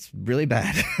 Well, it's really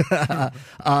bad.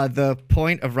 The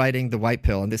point of writing The White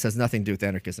Pill, and this has nothing to do with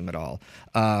anarchism at all,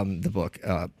 the book,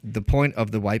 the point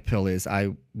of The White Pill is I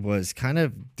was kind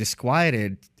of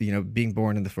disquieted, being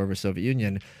born in the former Soviet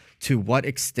Union, to what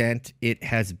extent it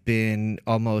has been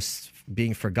almost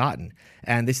being forgotten.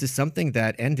 And this is something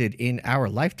that ended in our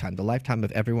lifetime, the lifetime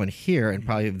of everyone here, and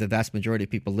probably the vast majority of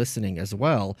people listening as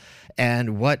well.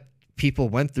 And what people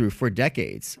went through for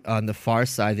decades on the far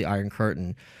side of the Iron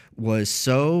Curtain was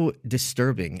so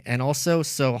disturbing and also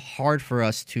so hard for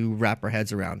us to wrap our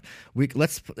heads around. I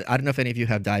don't know if any of you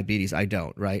have diabetes. I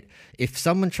don't, right? If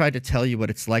someone tried to tell you what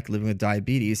it's like living with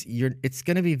diabetes, it's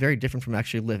going to be very different from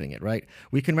actually living it, right?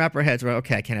 We can wrap our heads around,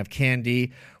 okay, I can't have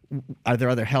candy. Are there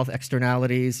other health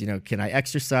externalities? Can I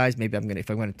exercise? Maybe if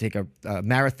I'm going to take a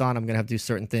marathon, I'm going to have to do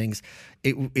certain things.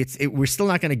 We're still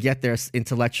not going to get there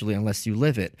intellectually unless you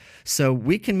live it. So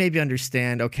we can maybe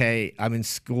understand, okay, I'm in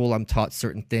school, I'm taught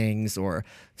certain things, or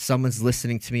someone's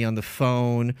listening to me on the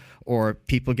phone, or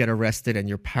people get arrested and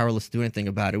you're powerless to do anything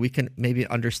about it. We can maybe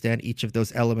understand each of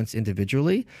those elements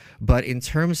individually. But in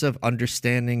terms of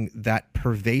understanding that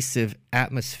pervasive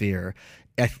atmosphere,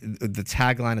 the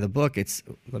tagline of the book,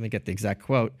 let me get the exact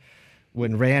quote.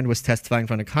 When Rand was testifying in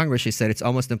front of Congress, she said, it's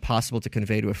almost impossible to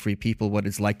convey to a free people what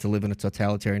it's like to live in a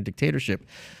totalitarian dictatorship.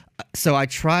 So I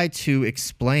tried to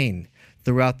explain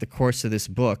throughout the course of this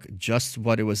book just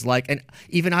what it was like. And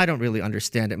even I don't really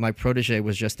understand it. My protege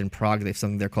was just in Prague. They have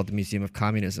something there called the Museum of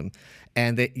Communism.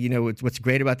 And what's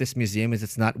great about this museum is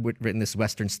it's not written this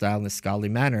Western style in this scholarly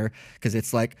manner, because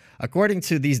it's like, according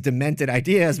to these demented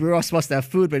ideas, we were all supposed to have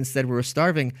food, but instead we were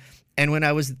starving. And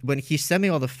when he sent me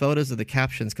all the photos of the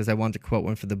captions, because I wanted to quote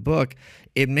one for the book,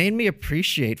 it made me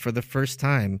appreciate for the first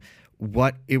time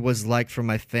what it was like for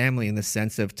my family, in the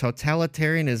sense of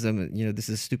totalitarianism. This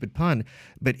is a stupid pun,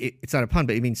 but it's not a pun,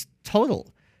 but it means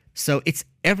total. So it's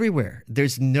everywhere.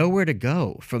 There's nowhere to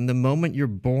go from the moment you're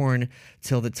born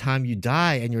till the time you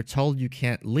die, and you're told you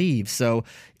can't leave. So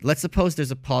let's suppose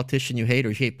there's a politician you hate, or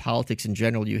you hate politics in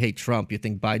general, you hate Trump, you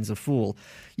think Biden's a fool.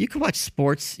 You can watch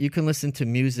sports, you can listen to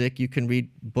music, you can read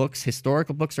books,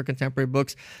 historical books or contemporary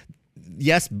books.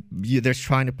 Yes, they're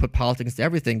trying to put politics into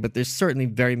everything, but there's certainly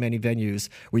very many venues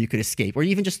where you could escape, or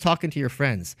even just talking to your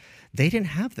friends. They didn't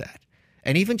have that.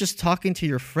 And even just talking to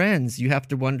your friends, you have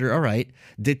to wonder, all right,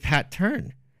 did Pat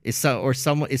turn? Did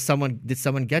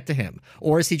someone get to him?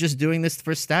 Or is he just doing this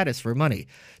for status, for money?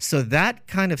 So that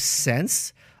kind of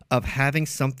sense of having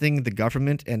something, the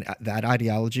government and that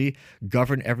ideology,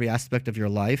 govern every aspect of your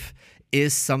life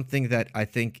is something that I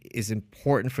think is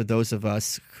important for those of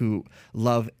us who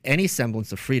love any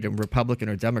semblance of freedom, Republican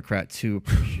or Democrat, to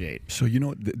appreciate. So,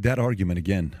 that argument,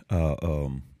 again,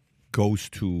 goes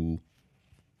to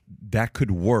that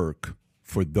could work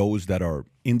for those that are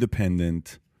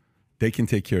independent. They can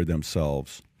take care of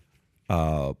themselves.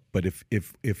 But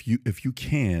if you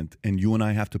can't, and you and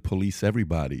I have to police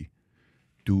everybody,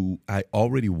 do I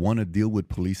already want to deal with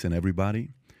policing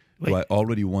everybody? Do I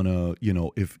already want to,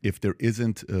 if there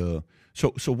isn't,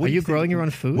 so what are you growing your own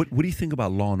food? What do you think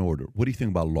about law and order? What do you think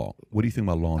about law? What do you think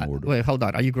about law and order? Wait, hold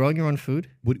on. Are you growing your own food?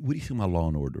 What do you think about law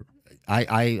and order?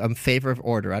 I am in favor of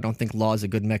order. I don't think law is a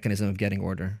good mechanism of getting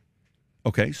order.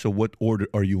 Okay, so what order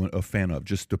are you a fan of?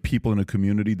 Just the people in a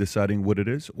community deciding what it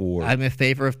is, or I'm in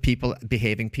favor of people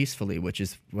behaving peacefully, which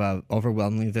is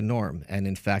overwhelmingly the norm. And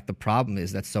in fact, the problem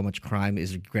is that so much crime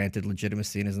is granted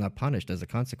legitimacy and is not punished as a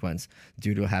consequence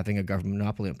due to having a government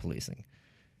monopoly on policing.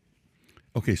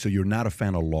 Okay, so you're not a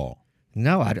fan of law?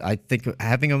 No, I think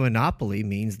having a monopoly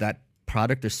means that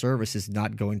product or service is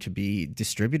not going to be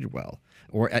distributed well,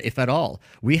 or if at all.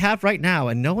 We have right now,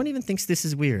 and no one even thinks this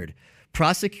is weird,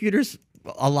 prosecutors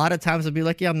a lot of times will be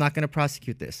like, yeah, I'm not going to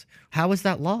prosecute this. How is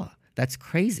that law? That's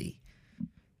crazy.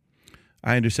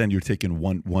 I understand you're taking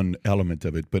one element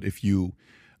of it, but if you,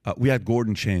 we had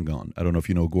Gordon Chang on. I don't know if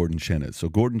you know who Gordon Chang is. So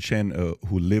Gordon Chang,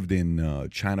 who lived in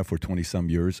China for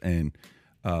 20-some years, and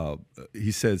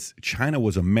he says China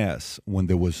was a mess when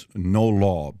there was no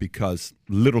law, because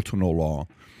little to no law.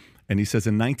 And he says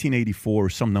in 1984,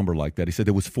 some number like that, he said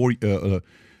there was 4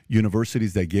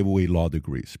 universities that gave away law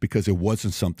degrees because it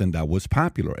wasn't something that was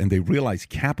popular. And they realized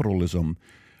capitalism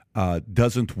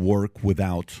doesn't work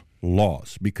without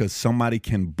laws, because somebody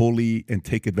can bully and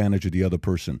take advantage of the other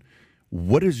person.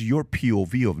 What is your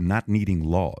POV of not needing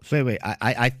laws? Wait.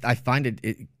 I find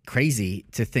it crazy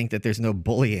to think that there's no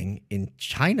bullying in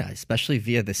China, especially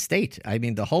via the state. I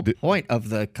mean, the whole point of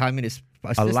the communist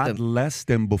system. A lot less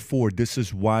than before. This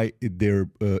is why their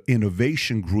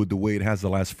innovation grew the way it has the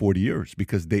last 40 years,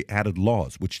 because they added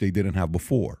laws, which they didn't have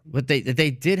before. But they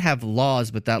did have laws,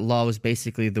 but that law was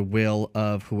basically the will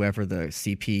of whoever the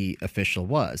CP official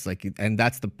was. And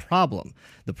that's the problem.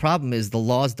 The problem is the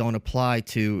laws don't apply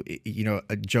to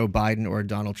a Joe Biden or a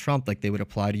Donald Trump like they would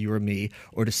apply to you or me,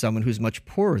 or to someone who's much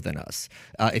poorer than us.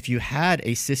 If you had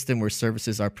a system where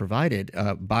services are provided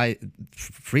by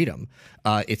freedom,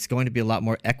 it's going to be a lot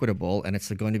more equitable, and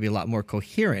it's going to be a lot more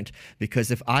coherent,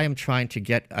 because if I am trying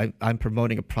to I'm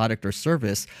promoting a product or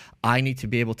service, I need to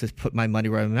be able to put my money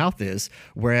where my mouth is.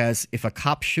 Whereas if a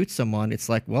cop shoots someone, it's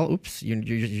like, well, oops,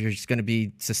 you're just going to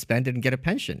be suspended and get a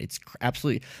pension. It's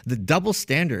absolutely the double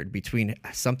standard between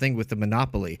something with a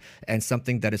monopoly and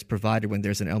something that is provided when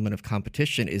there's an element of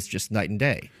competition is just night and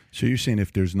day. So you're saying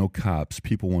if there's no cops,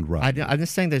 people won't rob? I'm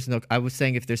just saying I was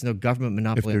saying if there's no government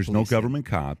monopoly. If there's no government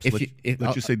cops,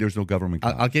 let's just say there's no government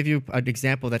cops. I'll give you an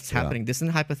example that's happening. This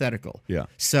isn't hypothetical. Yeah.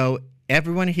 So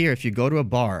everyone here, if you go to a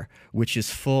bar which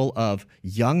is full of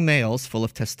young males, full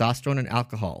of testosterone and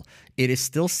alcohol, it is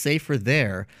still safer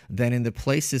there than in the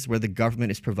places where the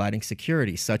government is providing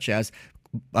security, such as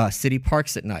city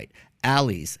parks at night,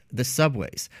 alleys, the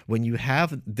subways. When you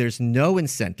have, there's no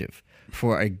incentive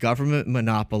for a government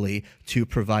monopoly to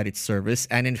provide its service.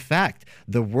 And in fact,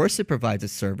 the worse it provides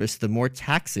its service, the more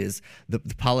taxes the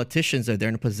politicians are there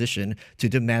in a position to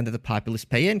demand that the populace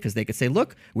pay in, because they could say,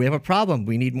 look, we have a problem.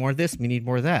 We need more of this. We need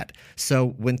more of that.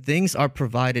 So when things are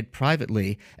provided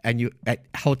privately, and at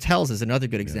hotels is another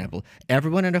good example.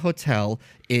 Everyone in a hotel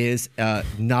is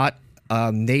not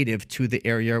native to the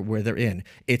area where they're in.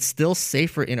 It's still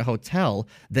safer in a hotel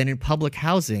than in public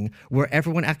housing where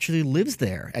everyone actually lives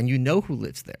there and you know who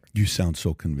lives there. You sound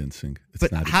so convincing.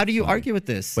 But how do you argue with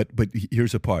this? But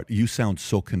here's the part. You sound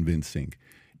so convincing.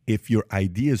 If your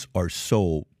ideas are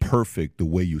so perfect the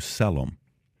way you sell them,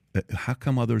 how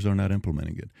come others are not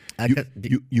implementing it?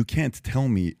 You can't tell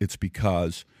me it's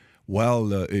because, well,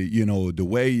 the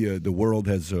way the world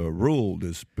has ruled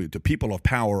is the people of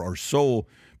power are so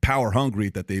power hungry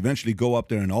that they eventually go up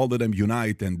there and all of them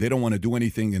unite and they don't want to do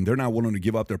anything and they're not willing to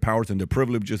give up their powers and their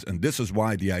privileges. And this is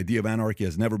why the idea of anarchy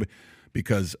has never been,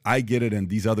 because I get it and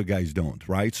these other guys don't,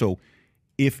 right? So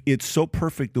if it's so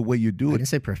perfect the way you do it, I didn't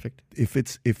say perfect. If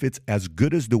it's as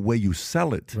good as the way you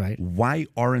sell it, right, why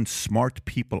aren't smart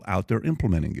people out there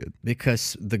implementing it?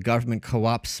 Because the government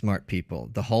co-opts smart people.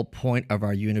 The whole point of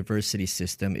our university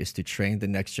system is to train the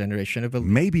next generation of elites.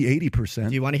 Maybe 80%.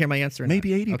 Do you want to hear my answer? Maybe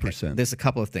 80%. Okay. There's a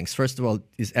couple of things. First of all,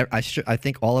 I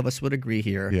think all of us would agree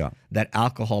here that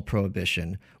alcohol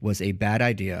prohibition was a bad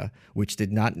idea, which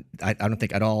did not, I don't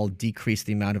think at all, decrease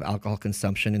the amount of alcohol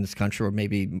consumption in this country, or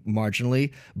maybe marginally,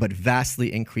 but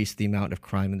vastly increased the amount of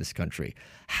crime in this country.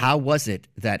 How was it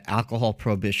that alcohol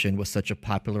prohibition was such a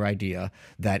popular idea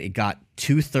that it got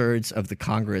 2/3 of the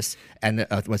Congress and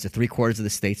was it 3/4 of the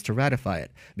states to ratify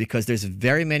it? Because there's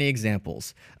very many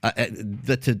examples.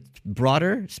 To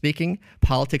broader speaking,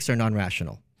 politics are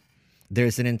non-rational.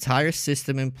 There's an entire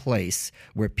system in place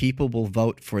where people will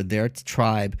vote for their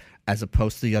tribe as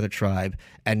opposed to the other tribe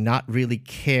and not really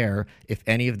care if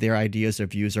any of their ideas or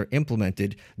views are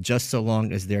implemented, just so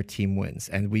long as their team wins.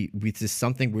 And this is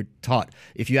something we're taught.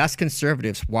 If you ask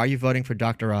conservatives, why are you voting for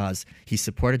Dr. Oz? He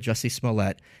supported Jussie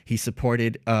Smollett. He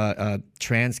supported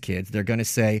trans kids. They're going to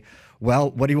say,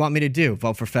 well, what do you want me to do?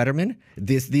 Vote for Fetterman?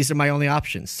 These are my only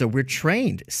options. So we're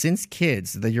trained since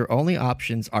kids that your only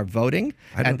options are voting,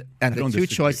 and the two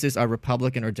choices are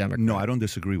Republican or Democrat. No, I don't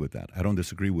disagree with that. I don't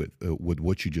disagree with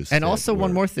what you just said. And also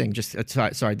one more thing, just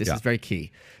sorry, this is very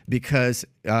key, because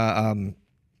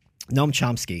Noam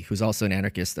Chomsky, who's also an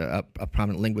anarchist, a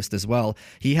prominent linguist as well,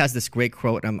 he has this great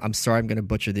quote. I'm sorry, I'm going to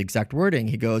butcher the exact wording.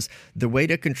 He goes, the way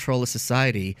to control a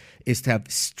society is to have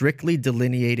strictly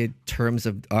delineated terms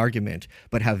of argument,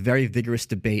 but have very vigorous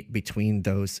debate between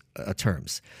those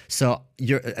terms. So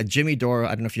Jimmy Dore, I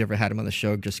don't know if you ever had him on the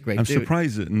show, just great I'm dude.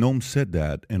 surprised that Noam said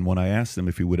that, and when I asked him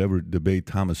if he would ever debate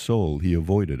Thomas Sowell, he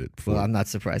avoided it. Well, I'm not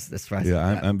surprised.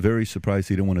 I'm very surprised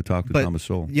he didn't want to talk to Thomas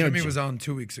Sowell. Jimmy was on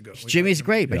 2 weeks ago. Jimmy's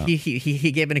great, but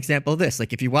he gave an example of this.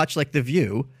 Like if you watch like The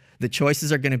View, the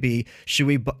choices are going to be: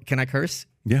 can I curse?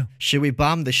 Yeah. Should we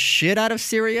bomb the shit out of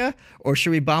Syria, or should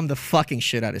we bomb the fucking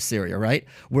shit out of Syria? Right?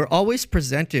 We're always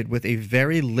presented with a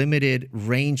very limited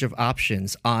range of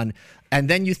options on. And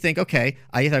then you think, okay,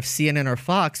 I either have CNN or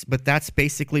Fox, but that's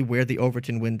basically where the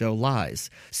Overton window lies.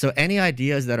 So any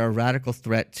ideas that are a radical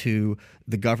threat to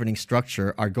the governing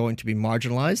structure are going to be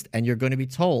marginalized, and you're going to be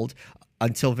told,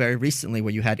 until very recently,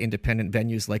 where you had independent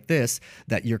venues like this,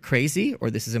 that you're crazy or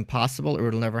this is impossible or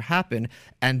it'll never happen.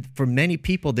 And for many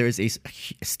people,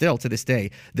 still to this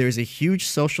day, there's a huge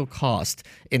social cost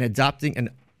in adopting an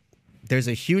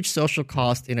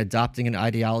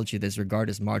ideology that's regarded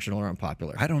as marginal or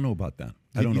unpopular. I don't know about that.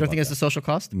 You don't think it's a social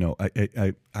cost? No.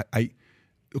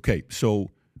 Okay, so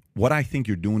what I think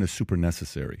you're doing is super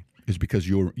necessary is because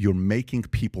you're making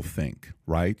people think,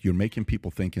 right? You're making people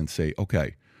think and say,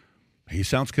 okay, he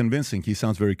sounds convincing. He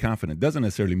sounds very confident. Doesn't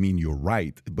necessarily mean you're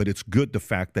right, but it's good the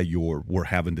fact that we're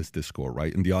having this discourse,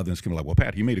 right? And the audience can be like, well,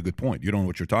 Pat, he made a good point. You don't know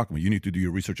what you're talking about. You need to do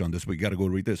your research on this, but you got to go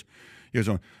read this.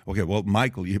 Okay, well,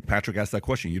 Michael, Patrick asked that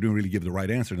question. You didn't really give the right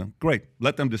answer. No? Great.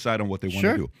 Let them decide on what they want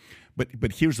to do.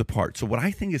 But here's the part. So what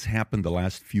I think has happened the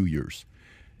last few years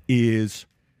is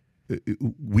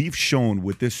we've shown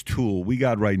with this tool, we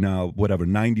got right now,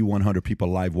 9,100 people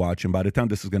live watching. By the time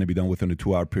this is going to be done within a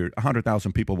 2-hour period,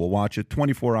 100,000 people will watch it,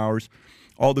 24 hours,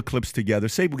 all the clips together.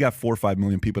 Say we got 4 or 5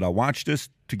 million people that watch this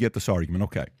to get this argument.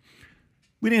 Okay.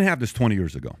 We didn't have this 20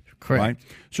 years ago. Correct. Right?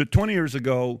 So 20 years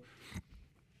ago,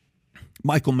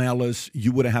 Michael Malice,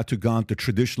 you would have had to gone the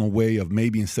traditional way of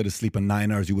maybe instead of sleeping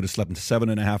 9 hours, you would have slept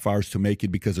 7.5 hours to make it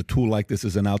because a tool like this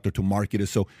isn't out there to market it.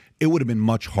 So it would have been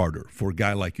much harder for a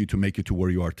guy like you to make it to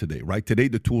where you are today, right? Today,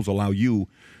 the tools allow you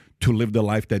to live the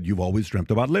life that you've always dreamt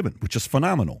about living, which is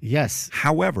phenomenal. Yes.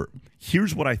 However,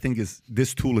 here's what I think is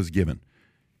this tool is given.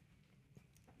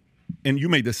 And you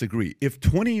may disagree. If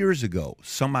 20 years ago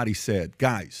somebody said,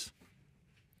 guys,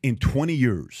 in 20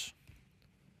 years,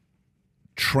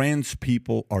 trans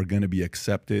people are going to be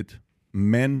accepted,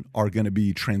 men are going to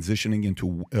be transitioning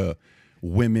into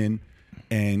women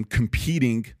and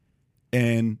competing,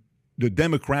 and the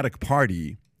Democratic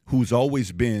Party, who's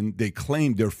always been, they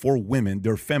claim they're for women,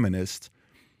 they're feminists,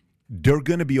 they're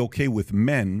going to be okay with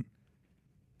men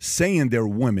saying they're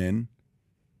women,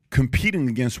 competing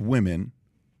against women,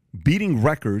 beating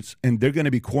records, and they're going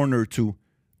to be cornered to,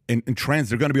 and trans,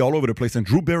 they're going to be all over the place. And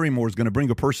Drew Barrymore is going to bring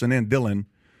a person in, Dylan,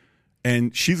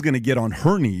 and she's going to get on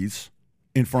her knees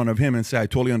in front of him and say, I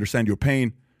totally understand your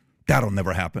pain. That'll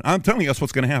never happen. I'm telling you, that's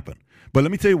what's going to happen. But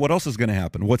let me tell you what else is going to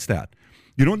happen. What's that?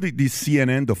 You know, these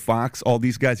CNN, the Fox, all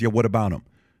these guys, yeah, what about them?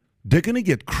 They're going to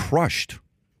get crushed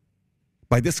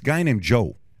by this guy named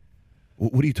Joe.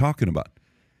 What are you talking about?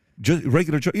 Just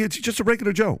regular Joe? It's just a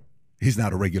regular Joe. He's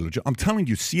not a regular Joe. I'm telling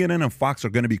you, CNN and Fox are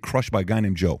going to be crushed by a guy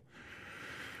named Joe.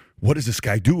 What does this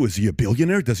guy do? Is he a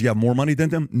billionaire? Does he have more money than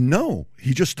them? No.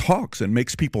 He just talks and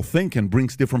makes people think and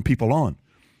brings different people on.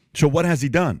 So what has he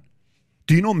done?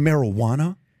 Do you know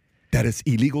marijuana that is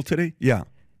illegal today? Yeah.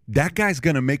 That guy's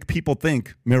going to make people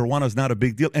think marijuana is not a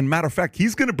big deal. And matter of fact,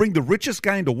 he's going to bring the richest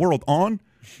guy in the world on,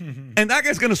 and that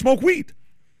guy's going to smoke weed.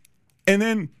 And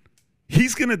then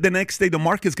he's going to, the next day, the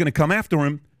market's going to come after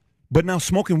him, but now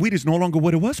smoking weed is no longer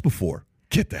what it was before.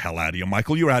 Get the hell out of here,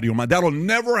 Michael. You're out of your mind. That'll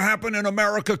never happen in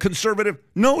America, conservative.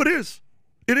 No, it is.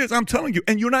 It is. I'm telling you.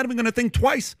 And you're not even going to think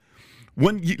twice.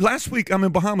 Last week, I'm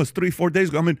in Bahamas 3-4 days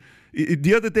ago.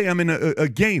 The other day, I'm in a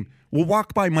game. We'll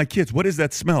walk by my kids. What is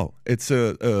that smell? It's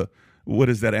what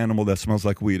is that animal that smells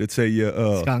like weed? It's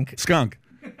a skunk. Skunk.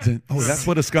 Oh, that's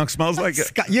what a skunk smells like?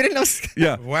 You didn't know?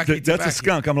 Yeah, that's a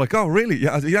skunk. I'm like, oh, really?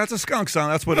 Yeah, it's a skunk, son.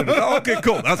 That's what it is. Oh, okay,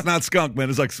 cool. That's not skunk, man.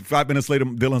 It's like 5 minutes later,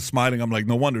 Dylan's smiling. I'm like,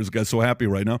 no wonder this guy's so happy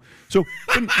right now. So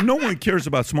no one cares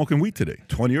about smoking weed today.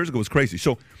 20 years ago, it was crazy.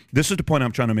 So this is the point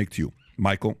I'm trying to make to you,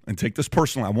 Michael, and take this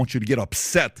personally. I want you to get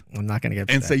upset. I'm not going to get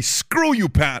upset. And say, screw you,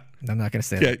 Pat. I'm not going to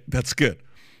say that. Okay, that's good.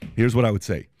 Here's what I would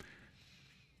say.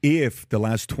 If the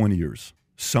last 20 years,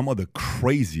 some of the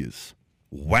craziest,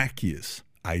 wackiest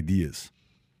ideas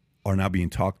are now being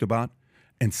talked about,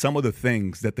 and some of the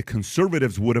things that the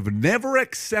conservatives would have never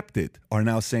accepted are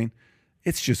now saying,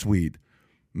 it's just weed.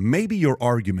 Maybe your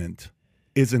argument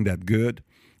isn't that good,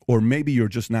 or maybe you're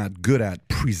just not good at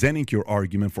presenting your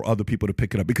argument for other people to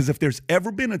pick it up. Because if there's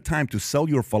ever been a time to sell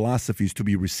your philosophies to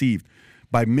be received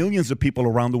by millions of people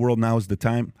around the world, now is the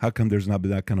time. How come there's not been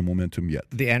that kind of momentum yet?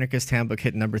 The Anarchist Handbook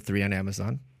hit number 3 on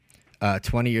Amazon.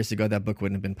 20 years ago, that book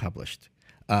wouldn't have been published.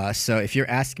 So if you're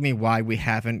asking me why we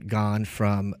haven't gone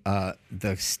from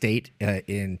the state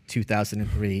in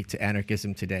 2003 to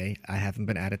anarchism today, I haven't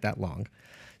been at it that long.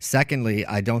 Secondly,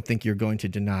 I don't think you're going to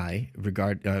deny,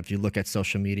 if you look at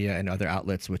social media and other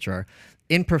outlets, which are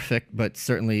imperfect but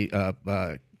certainly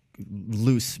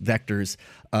loose vectors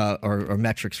or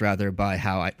metrics rather by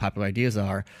how popular ideas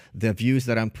are, the views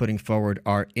that I'm putting forward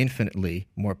are infinitely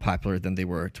more popular than they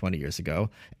were 20 years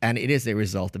ago. And it is a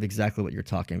result of exactly what you're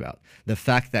talking about. The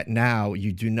fact that now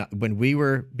you do not,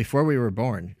 before we were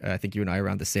born, I think you and I are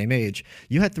around the same age,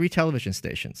 you had 3 television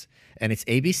stations. And it's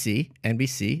ABC,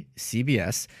 NBC,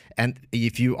 CBS. And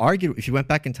if you went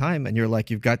back in time and you're like,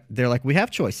 they're like, we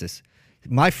have choices.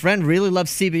 My friend really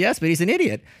loves CBS, but he's an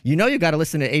idiot. You got to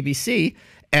listen to ABC.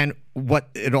 And what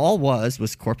it all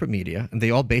was corporate media, and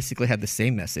they all basically had the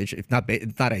same message, if not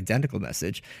identical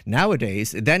message.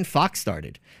 Nowadays, then Fox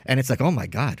started, and it's like, oh my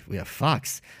God, we have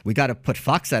Fox. We got to put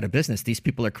Fox out of business. These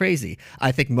people are crazy.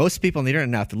 I think most people on the internet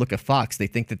now, if they look at Fox, they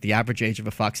think that the average age of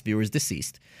a Fox viewer is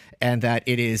deceased, and that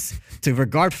it is to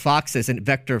regard Fox as a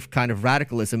vector of kind of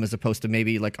radicalism as opposed to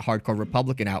maybe like a hardcore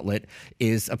Republican outlet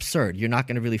is absurd. You're not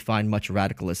going to really find much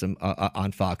radicalism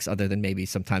on Fox, other than maybe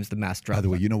sometimes the mass drop. By the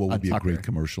way, you know what would be a great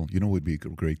commercial? You know what would be a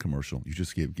great commercial? You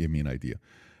just gave me an idea.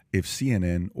 If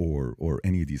CNN or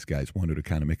any of these guys wanted to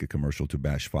kind of make a commercial to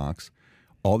bash Fox,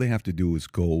 all they have to do is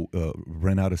go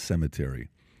rent out a cemetery,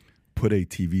 put a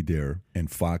TV there, and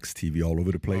Fox TV all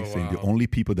over the place, saying the only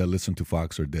people that listen to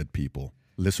Fox are dead people.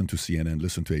 Listen to CNN,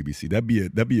 listen to ABC.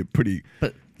 That'd be a pretty.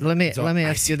 But let me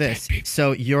ask you this.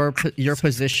 So your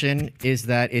position is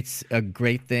that it's a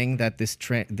great thing that this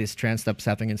trans stuff's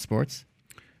happening in sports?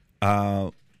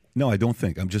 No, I don't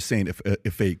think. I'm just saying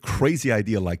if a crazy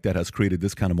idea like that has created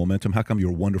this kind of momentum, how come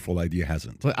your wonderful idea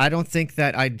hasn't? Well, I don't think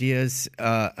that ideas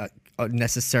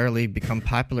necessarily become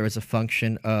popular as a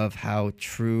function of how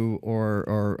true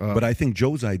or But I think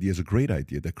Joe's idea is a great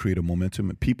idea that created momentum.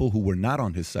 And people who were not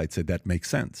on his side said that makes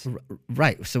sense.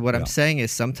 Right. So what I'm saying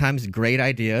is sometimes great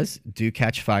ideas do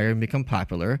catch fire and become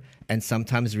popular, and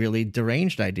sometimes really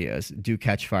deranged ideas do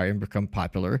catch fire and become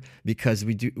popular because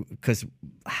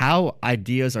how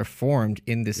ideas are formed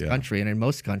in this country and in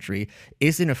most country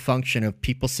isn't a function of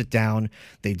people sit down,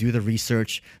 they do the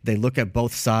research, they look at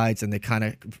both sides, and they kind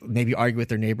of maybe argue with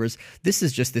their neighbors. This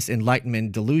is just this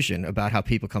Enlightenment delusion about how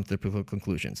people come to their political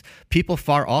conclusions. People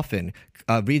far often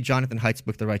read Jonathan Haidt's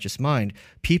book, The Righteous Mind.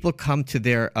 People come to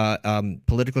their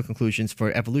political conclusions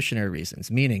for evolutionary reasons,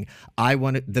 meaning I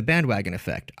wanted the bandwagon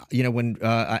effect. You know, when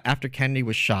after Kennedy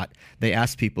was shot, they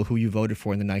asked people who you voted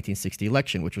for in the 1960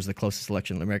 election, which was the closest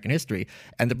election in American history,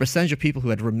 and the percentage of people who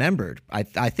had remembered,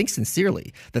 I think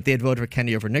sincerely, that they had voted for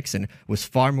Kennedy over Nixon was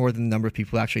far more than the number of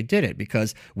people who actually did it,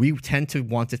 because we tend to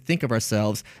want to think of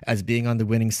ourselves as being on the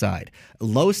winning side.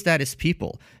 Low status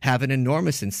people have an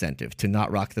enormous incentive to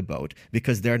not rock the boat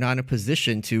because they're not in a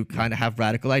position to kind of have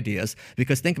radical ideas.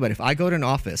 Because think about it, if I go to an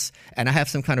office and I have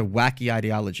some kind of wacky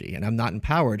ideology and I'm not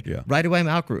empowered, right away I'm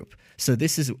outgroup. So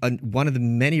this is one of the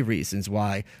many reasons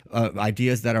why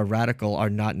ideas that are radical are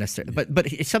not necessary.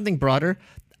 But it's something broader.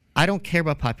 I don't care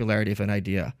about popularity of an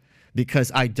idea,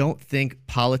 because I don't think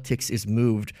politics is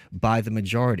moved by the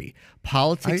majority.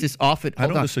 Politics is often... I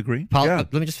don't disagree.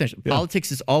 Let me just finish. Politics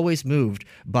is always moved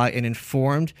by an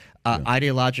informed,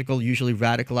 ideological, usually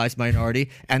radicalized minority.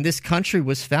 And this country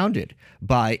was founded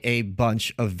by a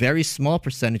bunch of very small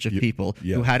percentage of people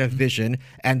who had a vision,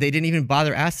 and they didn't even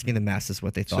bother asking the masses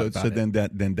what they thought about it. So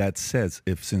then that says,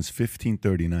 if since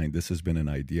 1539 this has been an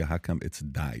idea, how come it's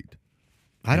died?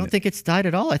 I don't think it's died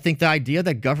at all. I think the idea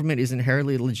that government is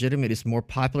inherently legitimate is more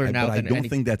popular now than I don't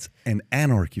think that's an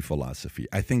anarchy philosophy.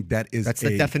 I think that's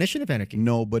the definition of anarchy.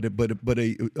 No, but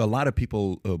a lot of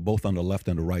people, both on the left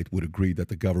and the right, would agree that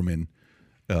the government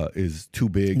is too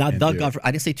big. Not the government.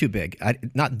 I didn't say too big.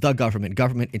 Not the government.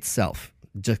 Government itself.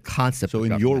 Just concept. So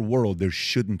in your world, there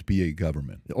shouldn't be a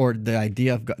government, or the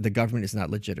idea of the government is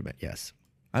not legitimate. Yes.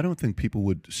 I don't think people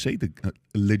would say the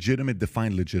legitimate.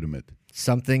 Define legitimate.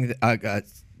 Something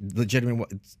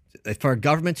legitimate. For a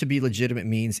government to be legitimate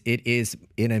means it is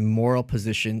in a moral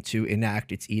position to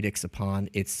enact its edicts upon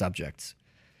its subjects.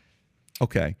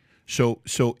 Okay, so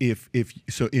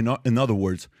in other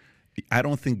words, I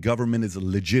don't think government is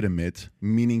legitimate,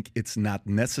 meaning it's not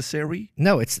necessary.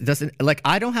 No, it doesn't. Like,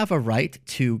 I don't have a right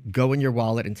to go in your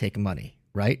wallet and take money,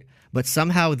 right? But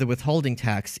somehow the withholding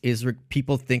tax is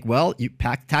people think, well,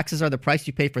 taxes are the price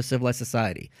you pay for civilized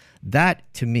society.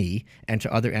 That, to me and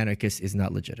to other anarchists, is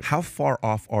not legitimate. How far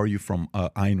off are you from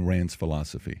Ayn Rand's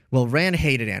philosophy? Well, Rand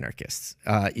hated anarchists.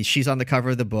 She's on the cover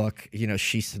of the book. You know,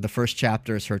 the first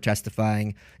chapter is her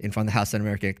testifying in front of the House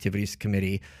Un-American Activities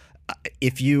Committee.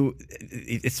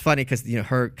 It's funny because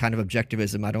her kind of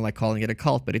objectivism, I don't like calling it a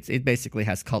cult, but it basically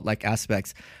has cult-like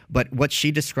aspects. But what she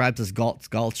describes as Galt's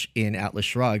Gulch in Atlas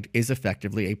Shrugged is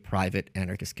effectively a private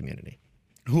anarchist community.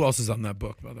 Who else is on that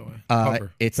book, by the way?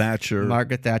 It's Thatcher,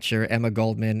 Margaret Thatcher, Emma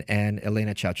Goldman, and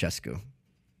Elena Ceausescu.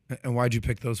 And why'd you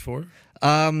pick those four?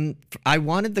 I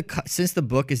wanted since the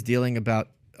book is dealing about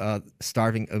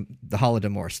starving the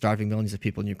Holodomor, starving millions of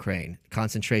people in Ukraine,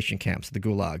 concentration camps, the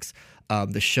gulags,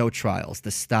 the show trials, the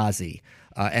Stasi,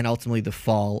 and ultimately the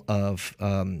fall of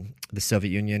the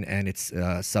Soviet Union and its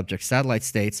subject satellite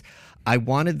states. I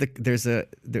wanted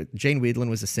Jane Wiedlin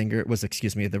was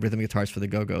the rhythm guitarist for the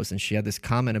Go-Go's, and she had this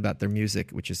comment about their music,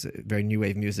 which is very new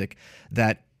wave music,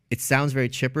 that it sounds very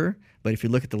chipper, but if you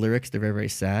look at the lyrics, they're very, very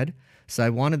sad. So I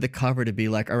wanted the cover to be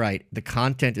like, all right, the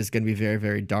content is going to be very,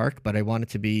 very dark, but I want it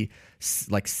to be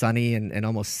like sunny and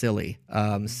almost silly.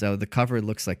 So the cover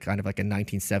looks like kind of like a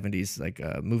 1970s like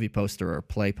a movie poster or a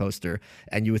play poster,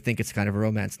 and you would think it's kind of a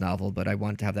romance novel, but I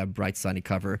wanted to have that bright, sunny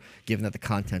cover, given that the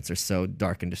contents are so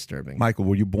dark and disturbing. Michael,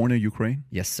 were you born in Ukraine?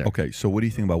 Yes, sir. Okay, so what do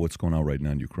you think about what's going on right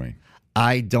now in Ukraine?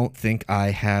 I don't think I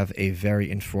have a very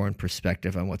informed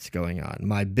perspective on what's going on.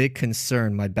 My big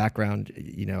concern, my background,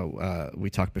 we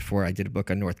talked before, I did a book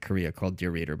on North Korea called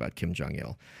Dear Reader about Kim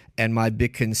Jong-il. And my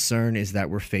big concern is that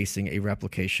we're facing a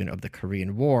replication of the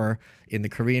Korean War. In the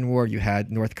Korean War, you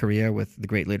had North Korea with the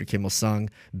great leader Kim Il-sung,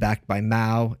 backed by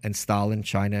Mao and Stalin,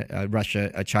 China and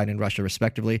Russia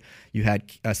respectively. You had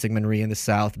Syngman Rhee in the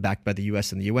south, backed by the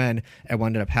U.S. and the UN. And what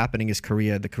ended up happening is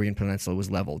the Korean peninsula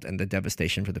was leveled, and the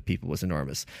devastation for the people was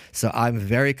enormous. So I'm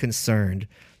very concerned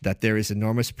that there is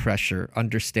enormous pressure,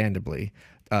 understandably,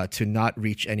 to not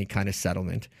reach any kind of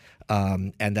settlement,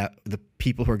 and that the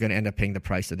people who are going to end up paying the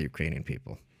price are the Ukrainian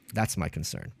people. That's my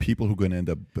concern. People who are going to end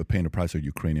up paying the price are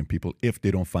Ukrainian people if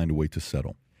they don't find a way to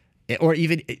settle. Or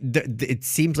even it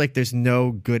seems like there's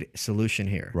no good solution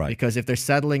here, Right? Because if they're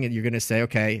settling it, you're going to say,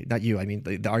 okay, not you. I mean,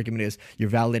 the argument is you're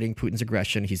validating Putin's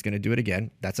aggression. He's going to do it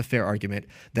again. That's a fair argument.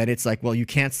 Then it's like, well, you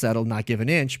can't settle, not give an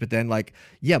inch. But then, like,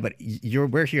 yeah, but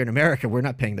we're here in America. We're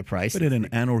not paying the price. But in an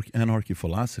anarchy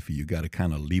philosophy, you got to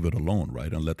kind of leave it alone,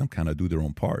 right, and let them kind of do their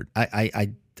own part.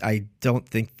 I don't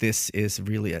think this is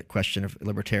really a question of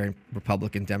libertarian,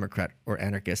 Republican, Democrat, or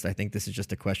anarchist. I think this is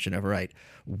just a question of, right,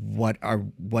 what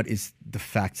is the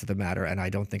facts of the matter? And I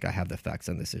don't think I have the facts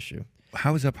on this issue.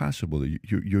 How is that possible?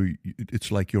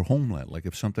 It's like your homeland. Like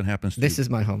if something happens to this you, is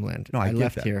my homeland. No, I get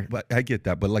left that. here. But I get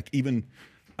that. But like even,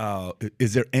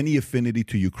 is there any affinity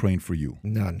to Ukraine for you?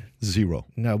 None. Zero.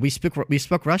 No, we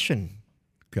spoke Russian.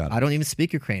 Got it. I don't even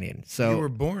speak Ukrainian. So You were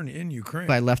born in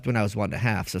Ukraine. I left when I was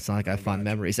 1.5, so it's not like I have fond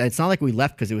memories. And it's not like we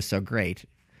left because it was so great.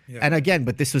 Yeah. And again,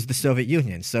 but this was the Soviet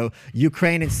Union. So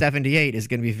Ukraine in 78 is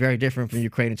going to be very different from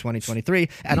Ukraine in 2023.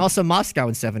 And also Moscow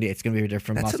in 78 is going to be very different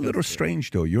from That's Moscow. a little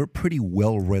strange, though. You're a pretty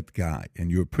well-read guy, and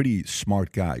you're a pretty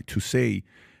smart guy. To say,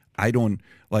 I don't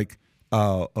like,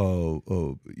 I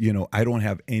don't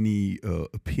have any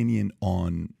opinion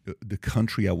on the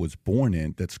country I was born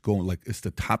in. That's going like it's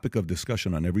the topic of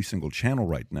discussion on every single channel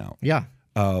right now. Yeah.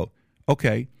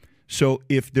 Okay. So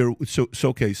if there,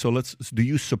 so let's. Do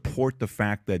you support the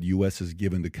fact that U.S. is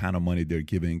given the kind of money they're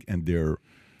giving, and they're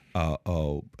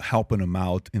helping them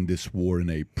out in this war, in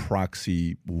a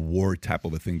proxy war type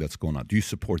of a thing that's going on? Do you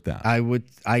support that?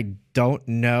 I don't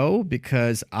know,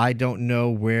 because I don't know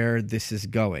where this is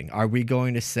going. Are we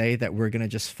going to say that we're going to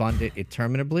just fund it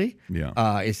interminably?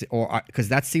 Yeah. Because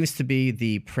that seems to be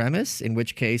the premise, in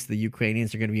which case the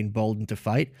Ukrainians are going to be emboldened to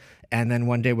fight. And then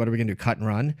one day, what are we going to do? Cut and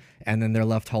run? And then they're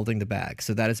left holding the bag.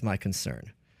 So that is my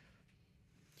concern.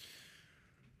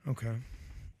 Okay.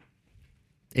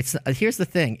 Here's the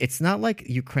thing. It's not like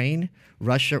Ukraine,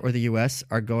 Russia, or the U.S.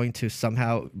 are going to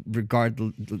somehow disregard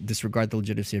the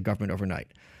legitimacy of government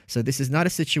overnight. So this is not a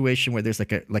situation where there's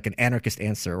like an anarchist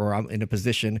answer, or I'm in a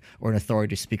position or an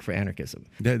authority to speak for anarchism.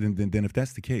 Then if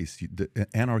that's the case, the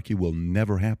anarchy will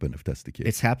never happen if that's the case.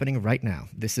 It's happening right now.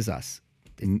 This is us.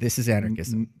 This is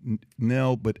anarchism.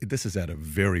 No, but this is at a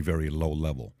very, very low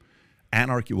level.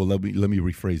 Anarchy, well, let me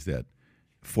rephrase that.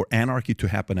 For anarchy to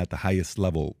happen at the highest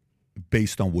level,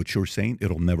 based on what you're saying,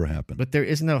 it'll never happen. But there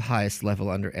is no highest level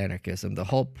under anarchism. The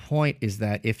whole point is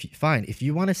that if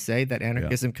you want to say that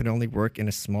anarchism can only work in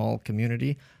a small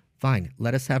community, fine.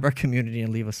 Let us have our community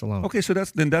and leave us alone. Okay, so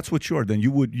that's what you are. Then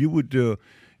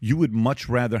you would much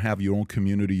rather have your own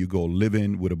community. You go live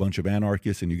in with a bunch of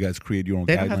anarchists, and you guys create your own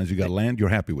guidelines. You got land. You're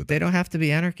happy with that. They don't have to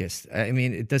be anarchists. I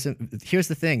mean, it doesn't. Here's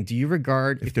the thing. Do you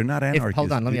regard if they're not anarchists?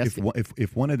 Hold on. Let me ask you.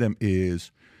 If one of them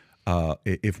is.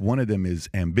 If one of them is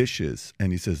ambitious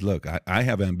and he says, look, I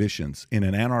have ambitions in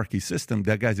an anarchy system,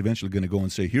 that guy's eventually going to go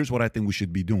and say, here's what I think we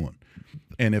should be doing.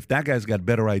 And if that guy's got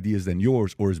better ideas than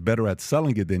yours, or is better at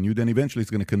selling it than you, then eventually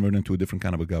it's going to convert into a different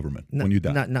kind of a government when you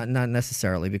die. Not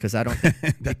necessarily, because I don't.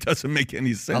 That doesn't make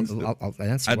any sense. I'll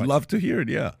answer. I'd love to hear it,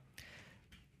 yeah.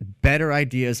 Better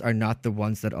ideas are not the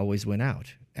ones that always win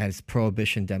out, as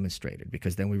prohibition demonstrated,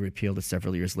 because then we repealed it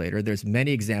several years later. There's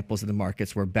many examples in the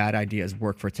markets where bad ideas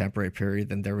work for a temporary period,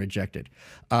 then they're rejected.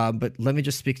 But let me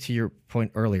just speak to your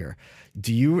point earlier.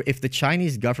 If the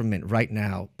Chinese government right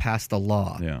now passed a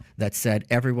law that said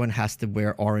everyone has to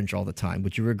wear orange all the time,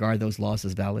 would you regard those laws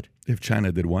as valid? If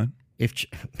China did what? If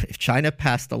China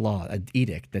passed a law, an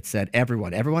edict that said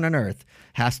everyone on Earth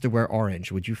has to wear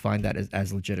orange, would you find that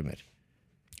as legitimate?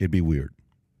 It'd be weird.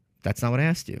 That's not what I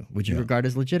asked you. Would you regard it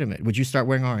as legitimate? Would you start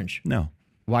wearing orange? No.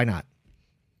 Why not?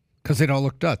 Because they don't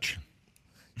look Dutch.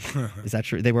 Is that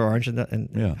true? They wear orange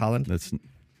in Holland?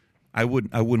 I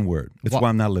wouldn't wear it. That's why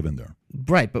I'm not living there.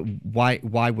 Right, but why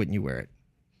wouldn't you wear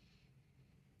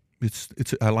it?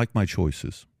 I like my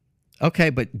choices. Okay,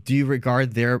 but do you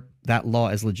regard that law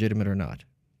as legitimate or not?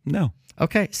 No.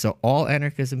 Okay, so all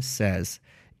anarchism says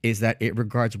is that it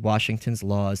regards Washington's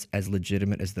laws as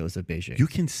legitimate as those of Beijing. You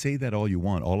can say that all you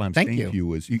want. All I'm saying to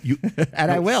you is you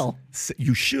and I will.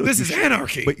 You should. This is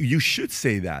anarchy. But you should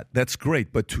say that. That's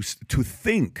great. But to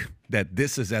think that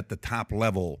this is at the top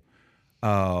level,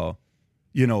 so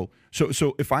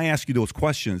if I ask you those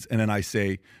questions and then I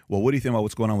say, well, what do you think about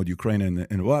what's going on with Ukraine?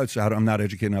 And well, I'm not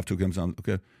educated enough to come on.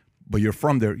 Okay. But you're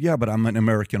from there. Yeah, but I'm an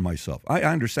American myself. I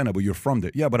understand that, but you're from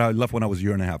there. Yeah, but I left when I was a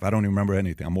year and a half. I don't even remember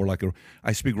anything. I'm more like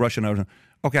I speak Russian.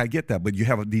 Okay, I get that, but you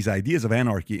have these ideas of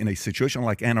anarchy. In a situation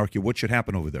like anarchy, what should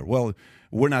happen over there? Well,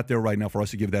 we're not there right now for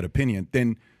us to give that opinion.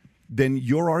 Then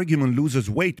your argument loses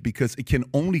weight, because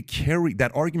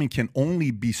that argument can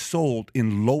only be sold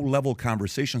in low-level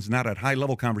conversations, not at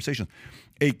high-level conversations.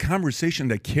 A conversation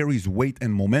that carries weight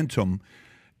and momentum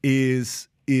is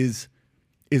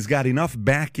got enough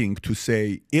backing to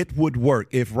say it would work.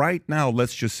 If right now,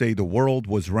 let's just say the world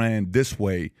was ran this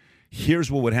way,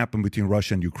 here's what would happen between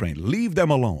Russia and Ukraine. Leave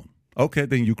them alone. Okay,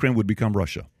 then Ukraine would become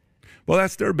Russia. Well,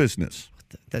 that's their business.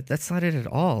 That's not it at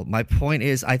all. My point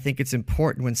is, I think it's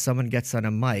important when someone gets on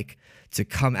a mic to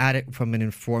come at it from an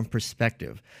informed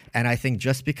perspective. And I think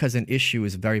just because an issue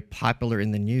is very popular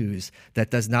in the news,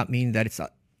 that does not mean that it's.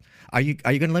 Are you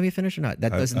going to let me finish or not?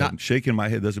 That does not. Shaking my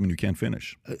head doesn't mean you can't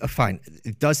finish. Fine.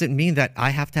 It doesn't mean that I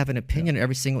have to have an opinion on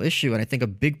every single issue. And I think a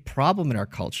big problem in our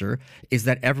culture is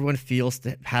that everyone feels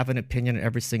to have an opinion on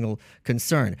every single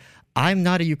concern. I'm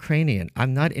not a Ukrainian.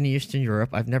 I'm not in Eastern Europe.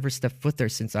 I've never stepped foot there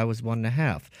since I was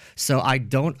 1.5. So I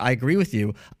agree with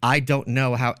you. I don't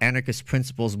know how anarchist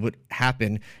principles would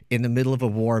happen in the middle of a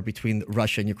war between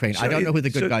Russia and Ukraine. I don't know who the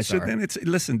good guys are. So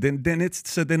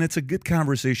then it's a good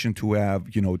conversation to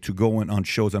have, to go on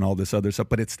shows and all this other stuff,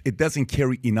 but it doesn't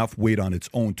carry enough weight on its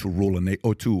own to rule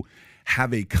or to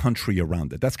have a country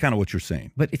around it. That's kind of what you're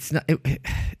saying. But it's not.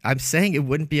 I'm saying it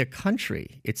wouldn't be a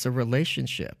country. It's a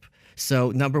relationship.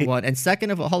 So number one. And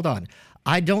second of all, hold on.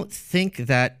 I don't think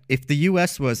that if the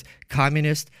U.S. was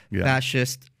communist,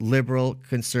 fascist, liberal,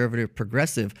 conservative,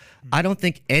 progressive, I don't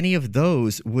think any of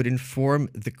those would inform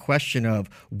the question of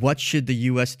what should the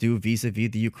U.S. do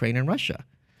vis-a-vis the Ukraine and Russia.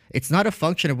 It's not a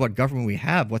function of what government we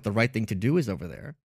have, what the right thing to do is over there.